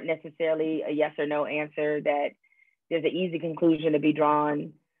aren't necessarily a yes or no answer, that there's an easy conclusion to be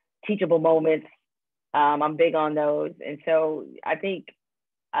drawn, teachable moments. I'm big on those. And so I think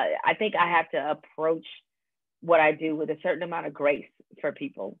I have to approach what I do with a certain amount of grace for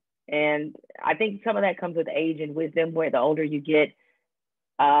people. And I think some of that comes with age and wisdom, where the older you get,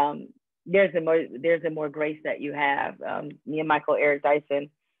 there's a more grace that you have. Me and Michael Eric Dyson,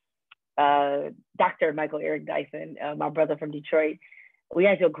 Dr. Michael Eric Dyson, my brother from Detroit, we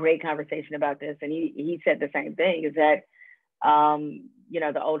had a great conversation about this. And he said the same thing, is that, you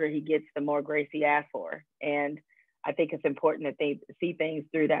know, the older he gets, the more grace he asks for. And I think it's important that they see things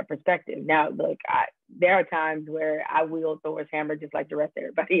through that perspective. Now, look, there are times where I wield Thor's hammer just like the rest of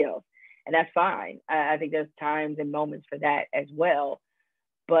everybody else, and that's fine. I think there's times and moments for that as well.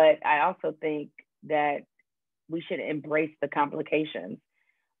 But I also think that we should embrace the complications.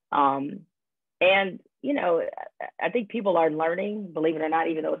 And, you know, I think people are learning, believe it or not,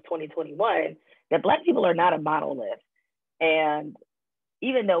 even though it's 2021, that Black people are not a monolith. And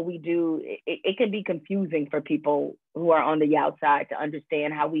even though we do, it can be confusing for people who are on the outside to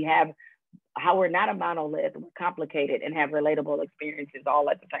understand how we're not a monolith, we're complicated and have relatable experiences all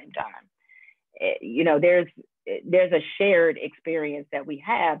at the same time. You know, there's a shared experience that we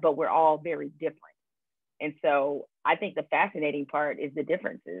have, but we're all very different. And so I think the fascinating part is the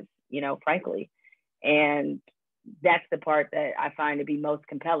differences, you know, frankly. And that's the part that I find to be most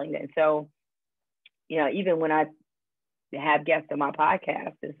compelling. And so, you know, even when I have guests on my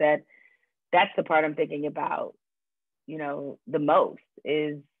podcast, is that's the part I'm thinking about, you know, the most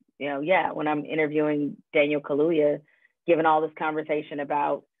is, you know, yeah, when I'm interviewing Daniel Kaluuya, given all this conversation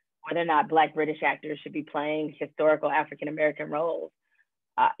about whether or not Black British actors should be playing historical African-American roles,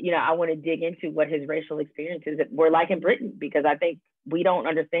 you know, I want to dig into what his racial experiences were like in Britain, because I think we don't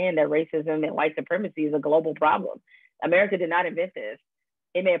understand that racism and white supremacy is a global problem. America did not invent this.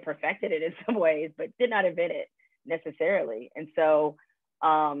 It may have perfected it in some ways, but did not invent it necessarily. And so,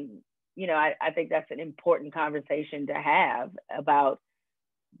 you know, I think that's an important conversation to have about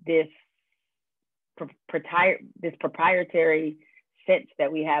this proprietary sense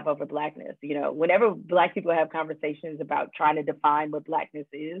that we have over Blackness. You know, whenever Black people have conversations about trying to define what Blackness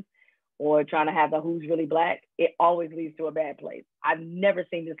is, or trying to have the who's really Black, it always leads to a bad place. I've never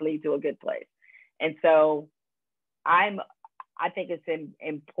seen this lead to a good place. And so I think it's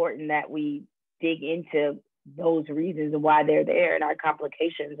important that we dig into those reasons and why they're there, and our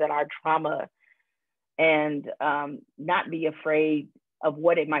complications and our trauma, and not be afraid of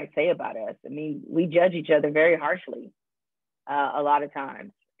what it might say about us. I mean, we judge each other very harshly a lot of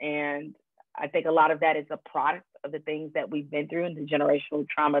times. And I think a lot of that is a product of the things that we've been through and the generational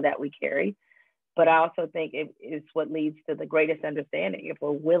trauma that we carry. But I also think it is what leads to the greatest understanding if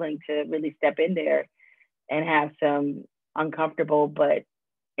we're willing to really step in there and have some uncomfortable but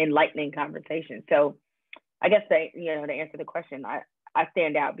enlightening conversations. So I guess to answer the question, I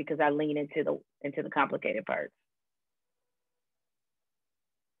stand out because I lean into the complicated parts.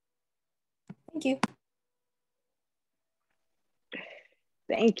 Thank you.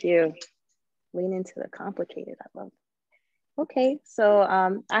 Thank you. Lean into the complicated. I love it. Okay, so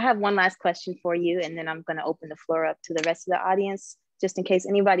I have one last question for you, and then I'm going to open the floor up to the rest of the audience, just in case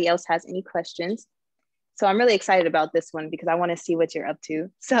anybody else has any questions. So I'm really excited about this one because I want to see what you're up to.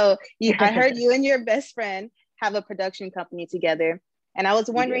 So I heard you and your best friend have a production company together. And I was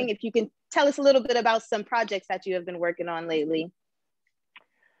wondering if you can tell us a little bit about some projects that you have been working on lately.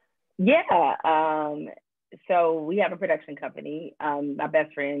 Yeah. So we have a production company. My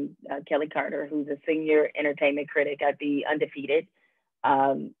best friend, Kelly Carter, who's a senior entertainment critic at The Undefeated,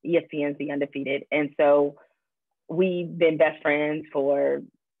 ESPN's The Undefeated. And so we've been best friends for,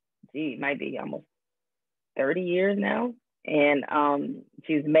 it might be almost 30 years now. And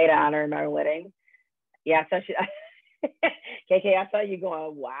she was maid of honor in our wedding. Yeah, so she, KK, I saw you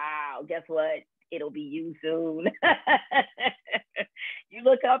going, wow, guess what? It'll be you soon. You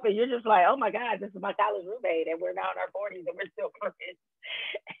look up and you're just like, oh my God, this is my college roommate, and we're now in our 40s and we're still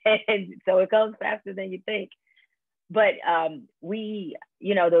friends. And so it comes faster than you think. But we,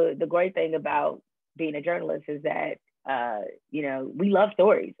 the great thing about being a journalist is that, we love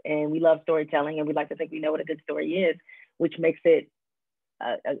stories and we love storytelling, and we like to think we know what a good story is, which makes it,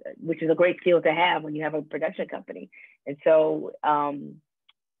 which is a great skill to have when you have a production company. And so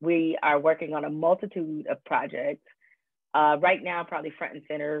we are working on a multitude of projects. Right now, probably front and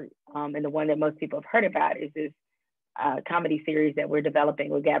center, and the one that most people have heard about is this comedy series that we're developing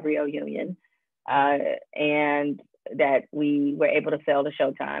with Gabrielle Union, and that we were able to sell to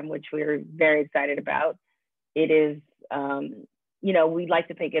Showtime, which we're very excited about. It is, we'd like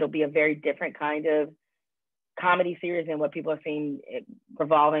to think it'll be a very different kind of comedy series than what people have seen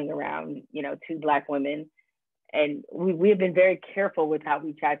revolving around, two Black women. And we have been very careful with how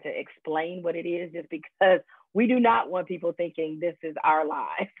we try to explain what it is, just because we do not want people thinking this is our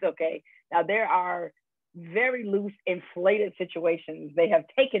lives, okay? Now, there are very loose, inflated situations they have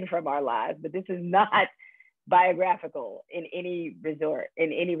taken from our lives, but this is not biographical in any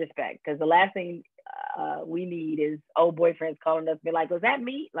respect, because the last thing we need is old boyfriends calling us, be like, was that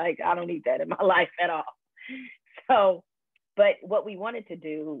me? Like, I don't need that in my life at all. So, but what we wanted to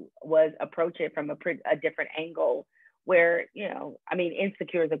do was approach it from a different angle where,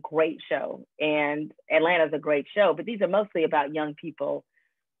 Insecure is a great show and Atlanta's a great show, but these are mostly about young people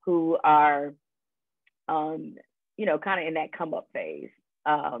who are, kind of in that come up phase.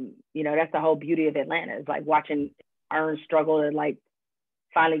 That's the whole beauty of Atlanta, is like watching Ern struggle to like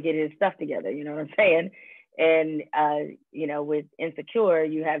finally get his stuff together, you know what I'm saying? And, with Insecure,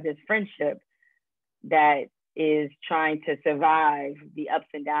 you have this friendship that is trying to survive the ups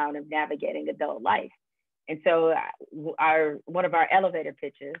and downs of navigating adult life. And so one of our elevator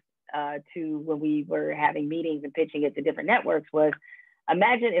pitches to when we were having meetings and pitching it to different networks was,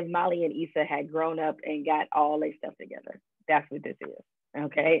 imagine if Molly and Issa had grown up and got all their stuff together. That's what this is,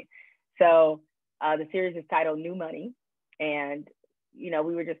 okay? So the series is titled New Money. And,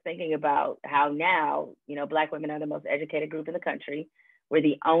 we were just thinking about how now, Black women are the most educated group in the country. We're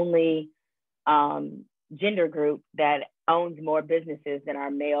the only gender group that owns more businesses than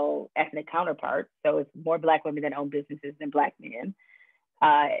our male ethnic counterparts. So it's more Black women that own businesses than Black men.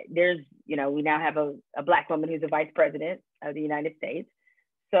 We now have a Black woman who's a vice president of the United States.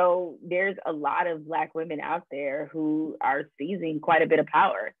 So there's a lot of Black women out there who are seizing quite a bit of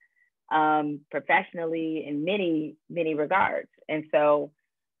power, professionally in many, many regards. And so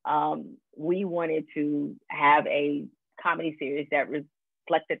we wanted to have a comedy series that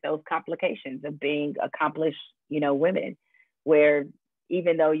reflected those complications of being accomplished, women, where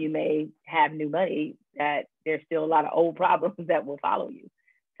even though you may have new money, that there's still a lot of old problems that will follow you.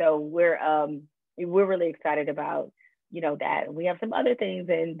 So we're really excited about, that. We have some other things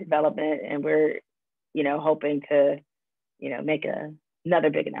in development, and we're, hoping to, make another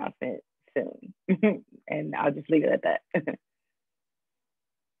big announcement soon. And I'll just leave it at that.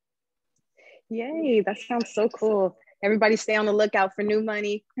 Yay, that sounds so cool. Everybody stay on the lookout for New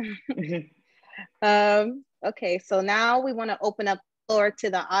Money. Okay, so now we want to open up the floor to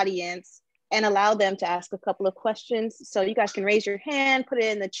the audience and allow them to ask a couple of questions. So you guys can raise your hand, put it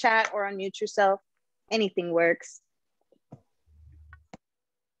in the chat, or unmute yourself. Anything works.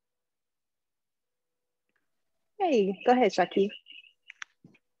 Hey, go ahead, Shaki.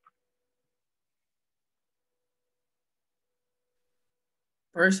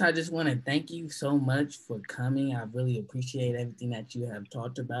 First, I just want to thank you so much for coming. I really appreciate everything that you have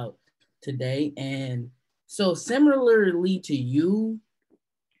talked about today. And so similarly to you,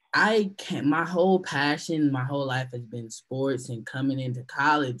 my whole passion, my whole life has been sports, and coming into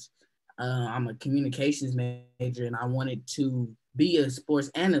college, I'm a communications major and I wanted to be a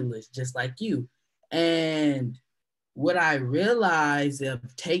sports analyst just like you. And what I realized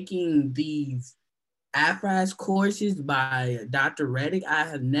of taking these AFRAS courses by Dr. Reddick,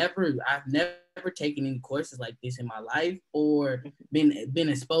 I've never taken any courses like this in my life or been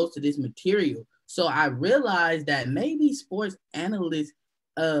exposed to this material. So I realized that maybe sports analysts,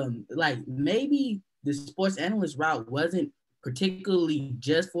 like maybe the sports analyst route wasn't particularly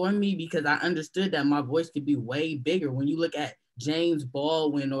just for me, because I understood that my voice could be way bigger. When you look at James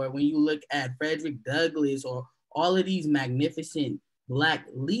Baldwin, or when you look at Frederick Douglass, or all of these magnificent Black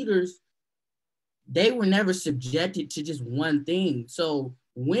leaders, they were never subjected to just one thing. So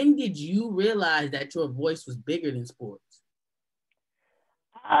when did you realize that your voice was bigger than sports?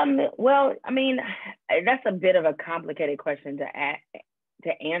 Well, I mean, that's a bit of a complicated question to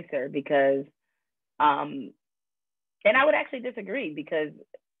answer, because, and I would actually disagree, because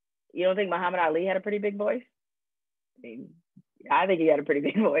you don't think Muhammad Ali had a pretty big voice? I mean, I think he had a pretty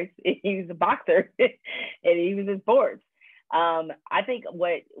big voice. He was a boxer and he was in sports. I think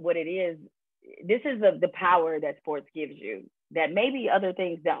what it is, this is the power that sports gives you that maybe other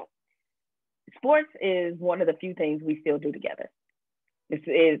things don't. Sports is one of the few things we still do together. This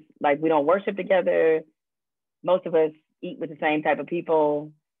is like, we don't worship together. Most of us eat with the same type of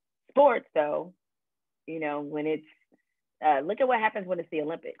people. Sports, though, when it's, look at what happens when it's the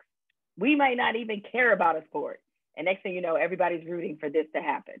Olympics. We might not even care about a sport. And next thing you know, everybody's rooting for this to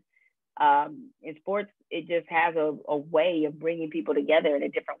happen. In sports, it just has a way of bringing people together in a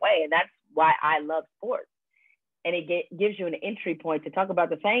different way. And that's why I love sports. And it gives you an entry point to talk about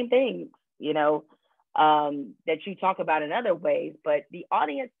the same things, that you talk about in other ways, but the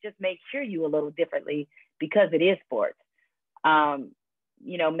audience just may hear you a little differently because it is sports.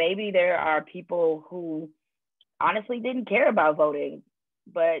 Maybe there are people who honestly didn't care about voting,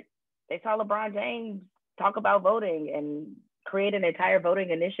 but they saw LeBron James talk about voting and create an entire voting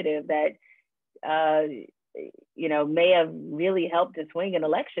initiative that, may have really helped to swing an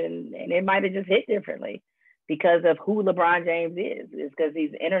election, and it might have just hit differently because of who LeBron James is because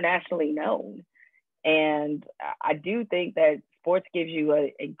he's internationally known. And I do think that sports gives you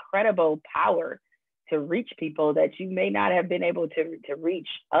an incredible power to reach people that you may not have been able to reach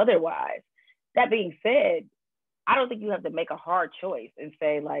otherwise. That being said, I don't think you have to make a hard choice and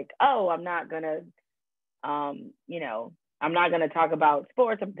say like, oh, I'm not gonna, I'm not gonna talk about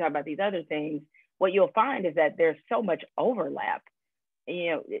sports. I'm talking about these other things. What you'll find is that there's so much overlap.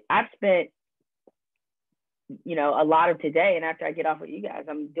 I've spent a lot of today, and after I get off with you guys,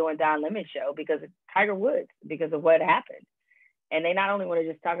 I'm doing Don Lemon's show because of Tiger Woods, because of what happened. And they not only want to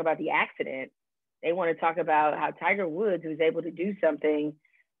just talk about the accident, they want to talk about how Tiger Woods was able to do something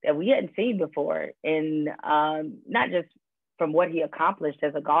that we hadn't seen before, and not just from what he accomplished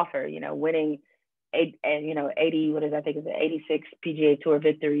as a golfer, winning 86 PGA Tour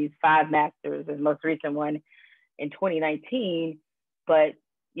victories, 5 Masters, his most recent one in 2019, but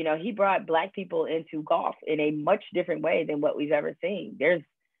he brought Black people into golf in a much different way than what we've ever seen. There's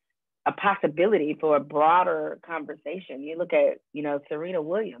a possibility for a broader conversation. You look at, Serena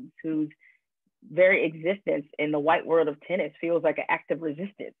Williams, whose very existence in the white world of tennis feels like an act of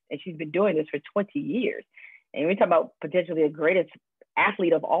resistance. And she's been doing this for 20 years. And we talk about potentially the greatest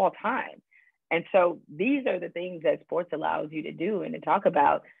athlete of all time. And so these are the things that sports allows you to do and to talk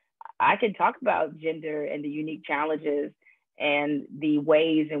about. I can talk about gender and the unique challenges and the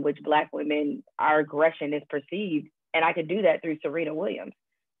ways in which Black women, our aggression is perceived. And I could do that through Serena Williams.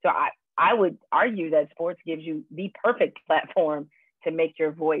 So I would argue that sports gives you the perfect platform to make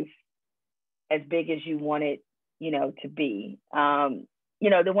your voice as big as you want it, to be.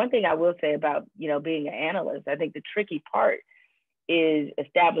 The one thing I will say about, being an analyst, I think the tricky part is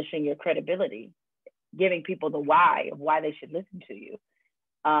establishing your credibility, giving people the why of why they should listen to you.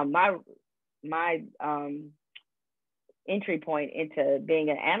 My entry point into being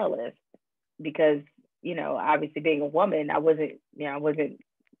an analyst, because obviously being a woman, I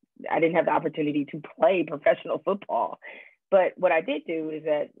didn't have the opportunity to play professional football. But what I did do is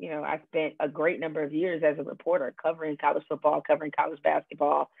that I spent a great number of years as a reporter covering college football, covering college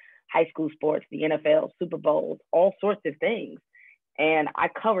basketball, high school sports, the NFL, Super Bowls, all sorts of things. And I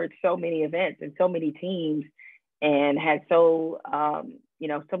covered so many events and so many teams, and had so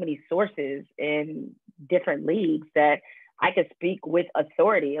many sources in different leagues that I could speak with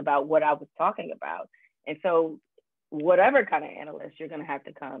authority about what I was talking about. And so whatever kind of analyst you're going to have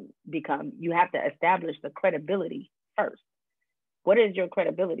to become, you have to establish the credibility first. What is your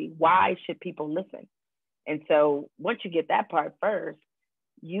credibility? Why should people listen? And so once you get that part first,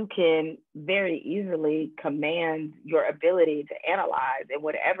 you can very easily command your ability to analyze in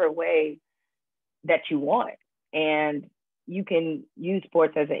whatever way that you want. And you can use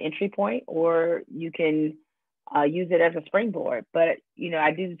sports as an entry point, or you can use it as a springboard. But,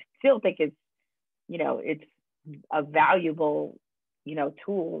 I do still think it's a valuable,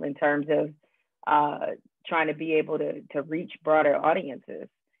 tool in terms of trying to be able to reach broader audiences.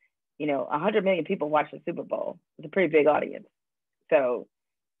 100 million people watch the Super Bowl. It's a pretty big audience. So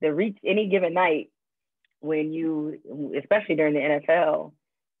the reach any given night, especially during the NFL,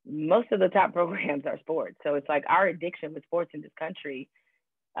 most of the top programs are sports. So it's like our addiction with sports in this country,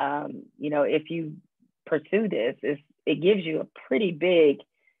 if you pursue this, it gives you a pretty big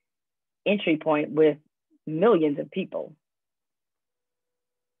entry point with millions of people.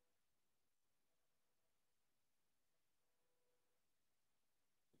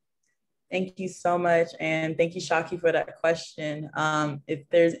 Thank you so much. And thank you, Shaki, for that question. If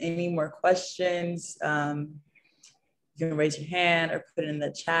there's any more questions, you can raise your hand or put it in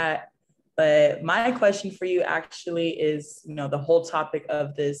the chat. But my question for you actually is, the whole topic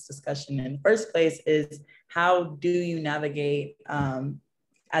of this discussion in the first place is, how do you navigate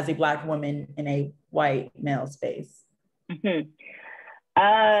as a Black woman in a white male space? Mm-hmm.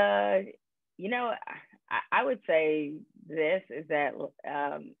 I would say this is that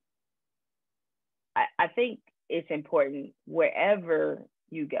I think it's important wherever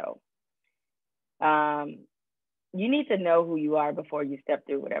you go. You need to know who you are before you step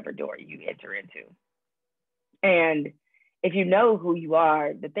through whatever door you enter into. And if you know who you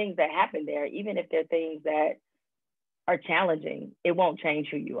are, the things that happen there, even if they're things that are challenging, it won't change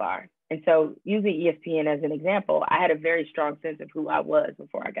who you are. And so using ESPN as an example, I had a very strong sense of who I was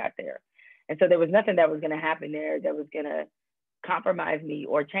before I got there. And so there was nothing that was going to happen there that was going to compromise me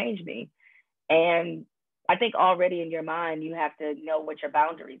or change me. And I think already in your mind, you have to know what your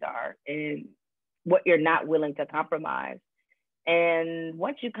boundaries are and what you're not willing to compromise. And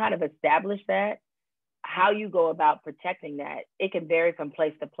once you kind of establish that, how you go about protecting that, it can vary from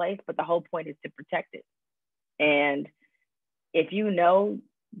place to place, but the whole point is to protect it. And if you know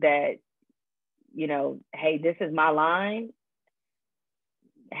that, hey, this is my line,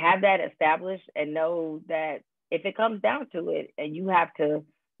 have that established and know that if it comes down to it and you have to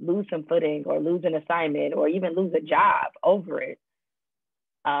lose some footing or lose an assignment or even lose a job over it,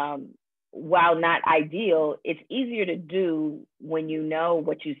 while not ideal, it's easier to do when you know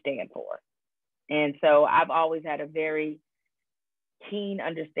what you stand for. And so I've always had a very keen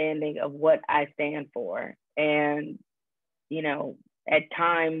understanding of what I stand for. And, at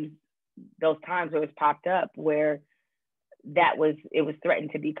times, those times where it's popped up where it was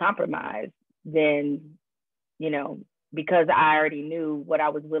threatened to be compromised, then, because I already knew what I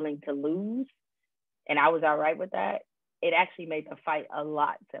was willing to lose and I was all right with that, it actually made the fight a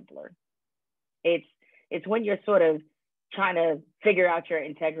lot simpler. It's when you're sort of trying to figure out your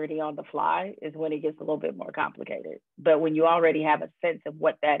integrity on the fly is when it gets a little bit more complicated. But when you already have a sense of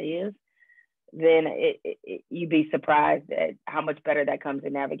what that is, then you'd be surprised at how much better that comes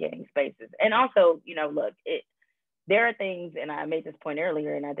in navigating spaces. And also, look, there are things, and I made this point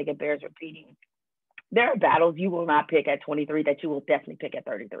earlier, and I think it bears repeating. There are battles you will not pick at 23 that you will definitely pick at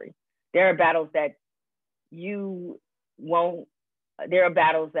 33. There are battles that you will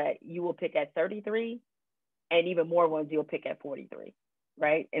pick at 33, and even more ones you'll pick at 43,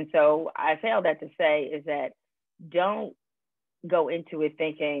 right? And so I say all that to say is that don't go into it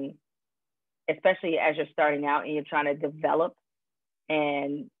thinking, especially as you're starting out and you're trying to develop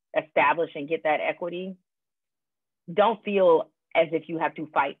and establish and get that equity, don't feel as if you have to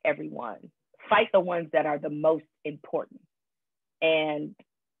fight everyone. Fight the ones that are the most important and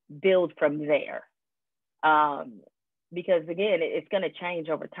build from there. Because again, it's going to change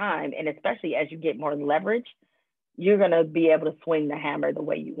over time. And especially as you get more leverage, you're going to be able to swing the hammer the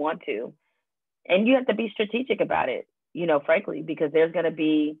way you want to. And you have to be strategic about it, frankly, because there's going to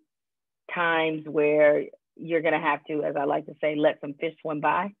be times where you're going to have to, as I like to say, let some fish swim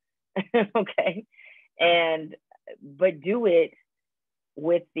by. Okay. But do it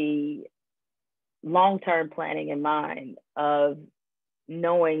with the long-term planning in mind of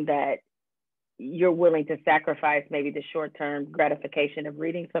knowing that you're willing to sacrifice maybe the short-term gratification of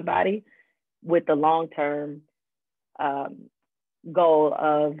reading somebody with the long-term goal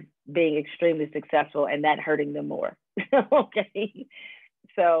of being extremely successful and that hurting them more. Okay.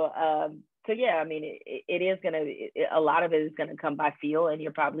 So yeah, I mean, it is going to, a lot of it is going to come by feel, and you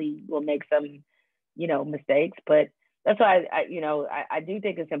probably will make some, mistakes, but that's why I do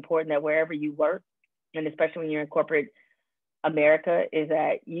think it's important that wherever you work, and especially when you're in corporate America, is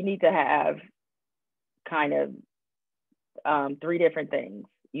that you need to have kind of three different things.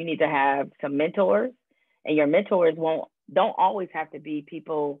 You need to have some mentors, and your mentors don't always have to be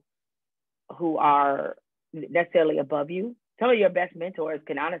people who are necessarily above you. Some of your best mentors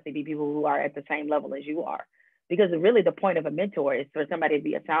can honestly be people who are at the same level as you are, because really the point of a mentor is for somebody to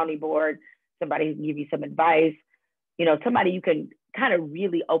be a sounding board, somebody who can give you some advice, somebody you can kind of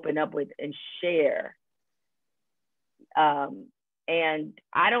really open up with and share. And And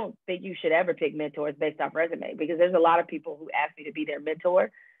I don't think you should ever pick mentors based off resume, because there's a lot of people who ask me to be their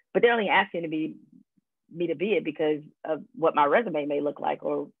mentor, but they're only asking me to be it because of what my resume may look like.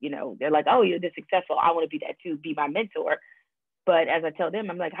 Or, they're like, oh, you're this successful, I want to be that too, be my mentor. But as I tell them,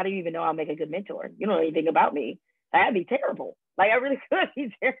 I'm like, how do you even know I'll make a good mentor? You don't know anything about me. That'd be terrible. Like, I really could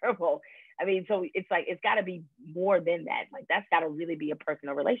be terrible. I mean, so it's like, it's got to be more than that. Like, that's got to really be a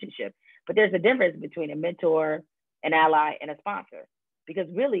personal relationship. But there's a difference between a mentor, an ally, and a sponsor. Because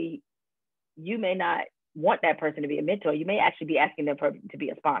really, you may not want that person to be a mentor. You may actually be asking them to be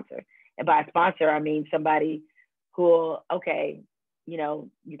a sponsor. And by a sponsor, I mean somebody who, okay, you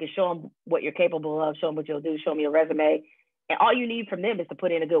can show them what you're capable of, show them what you'll do, show them your resume. And all you need from them is to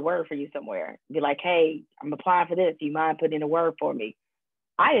put in a good word for you somewhere. Be like, hey, I'm applying for this. Do you mind putting in a word for me?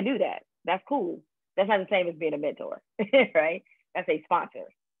 I can do that. That's cool. That's not the same as being a mentor, right? That's a sponsor.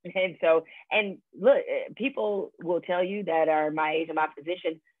 And so, and look, people will tell you that are my age and my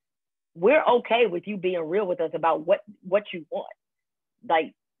position, we're okay with you being real with us about what you want.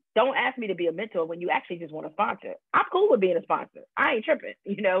 Like, don't ask me to be a mentor when you actually just want a sponsor. I'm cool with being a sponsor. I ain't tripping,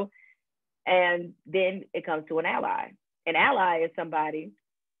 And then it comes to an ally. An ally is somebody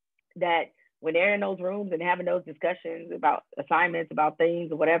that when they're in those rooms and having those discussions about assignments, about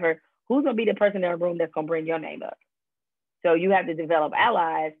things or whatever, who's going to be the person in the room that's going to bring your name up? So you have to develop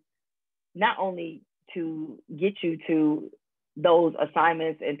allies, not only to get you to those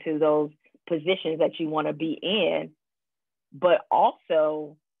assignments and to those positions that you want to be in, but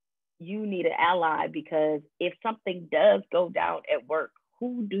also you need an ally, because if something does go down at work,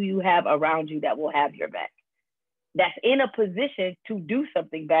 who do you have around you that will have your back? That's in a position to do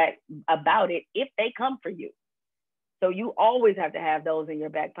something back about it if they come for you. So you always have to have those in your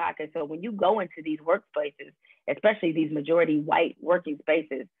back pocket. So when you go into these workplaces, especially these majority white working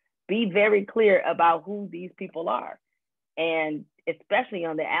spaces, be very clear about who these people are. And especially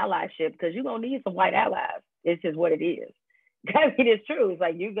on the allyship, because you're going to need some white allies. It's just what it is. I mean, it's true. It's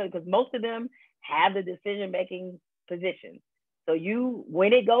like because most of them have the decision-making position. So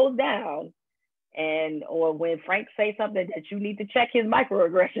when it goes down, or when Frank says something that you need to check his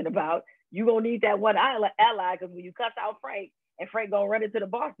microaggression about, you're going to need that one ally, because when you cuss out Frank and Frank going to run into the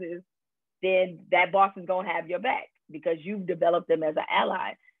bosses, then that boss is going to have your back because you've developed them as an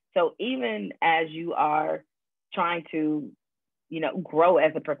ally. So even as you are trying to, grow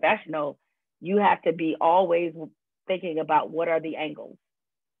as a professional, you have to be always thinking about what are the angles,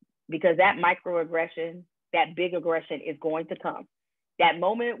 because that microaggression, that big aggression is going to come. That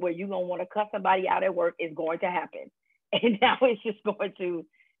moment where you're going to want to cuss somebody out at work is going to happen. And now it's just going to,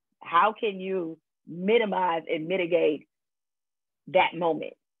 how can you minimize and mitigate that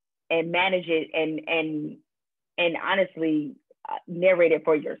moment and manage it and honestly narrate it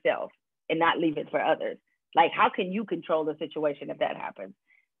for yourself and not leave it for others? Like, how can you control the situation if that happens?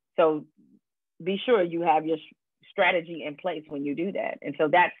 So be sure you have your strategy in place when you do that. And so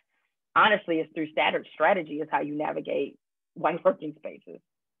that's honestly, it's through standard strategy is how you navigate white working spaces,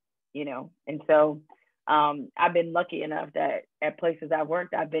 And so I've been lucky enough that at places I've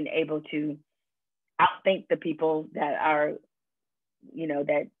worked, I've been able to outthink the people that are,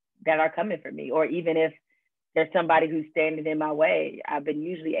 that are coming for me. Or even if there's somebody who's standing in my way, I've been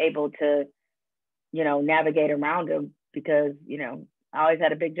usually able to, navigate around them because, I always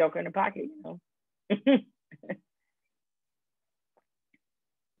had a big joker in the pocket,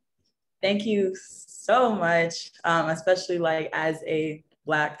 Thank you so much, especially like as a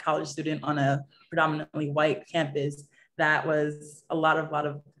Black college student on a predominantly white campus. That was a lot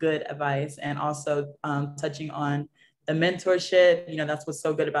of good advice, and also touching on the mentorship. That's what's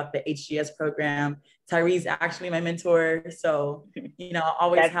so good about the HGS program. Tyree's actually my mentor, so I'll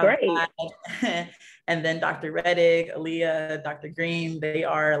always That's have great. that. And then Dr. Reddick, Aaliyah, Dr. Green, they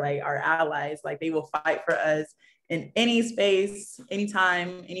are like our allies. Like, they will fight for us in any space,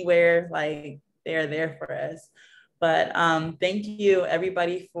 anytime, anywhere. Like, they're there for us. But thank you,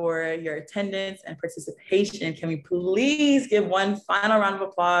 everybody, for your attendance and participation. Can we please give one final round of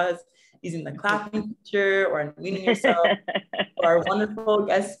applause using the clapping feature or unmuting yourself for our wonderful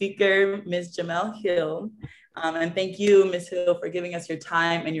guest speaker, Ms. Jemele Hill. And thank you, Ms. Hill, for giving us your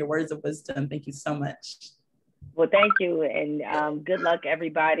time and your words of wisdom. Thank you so much. Well, thank you, and good luck,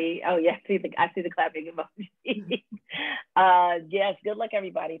 everybody. Oh, yeah, I see the clapping emoji. Yes, good luck,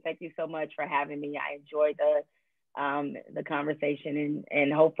 everybody. Thank you so much for having me. I enjoyed the conversation,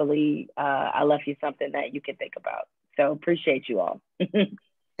 and hopefully I left you something that you can think about. So appreciate you all.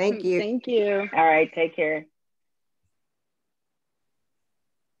 Thank you. Thank you. All right, take care.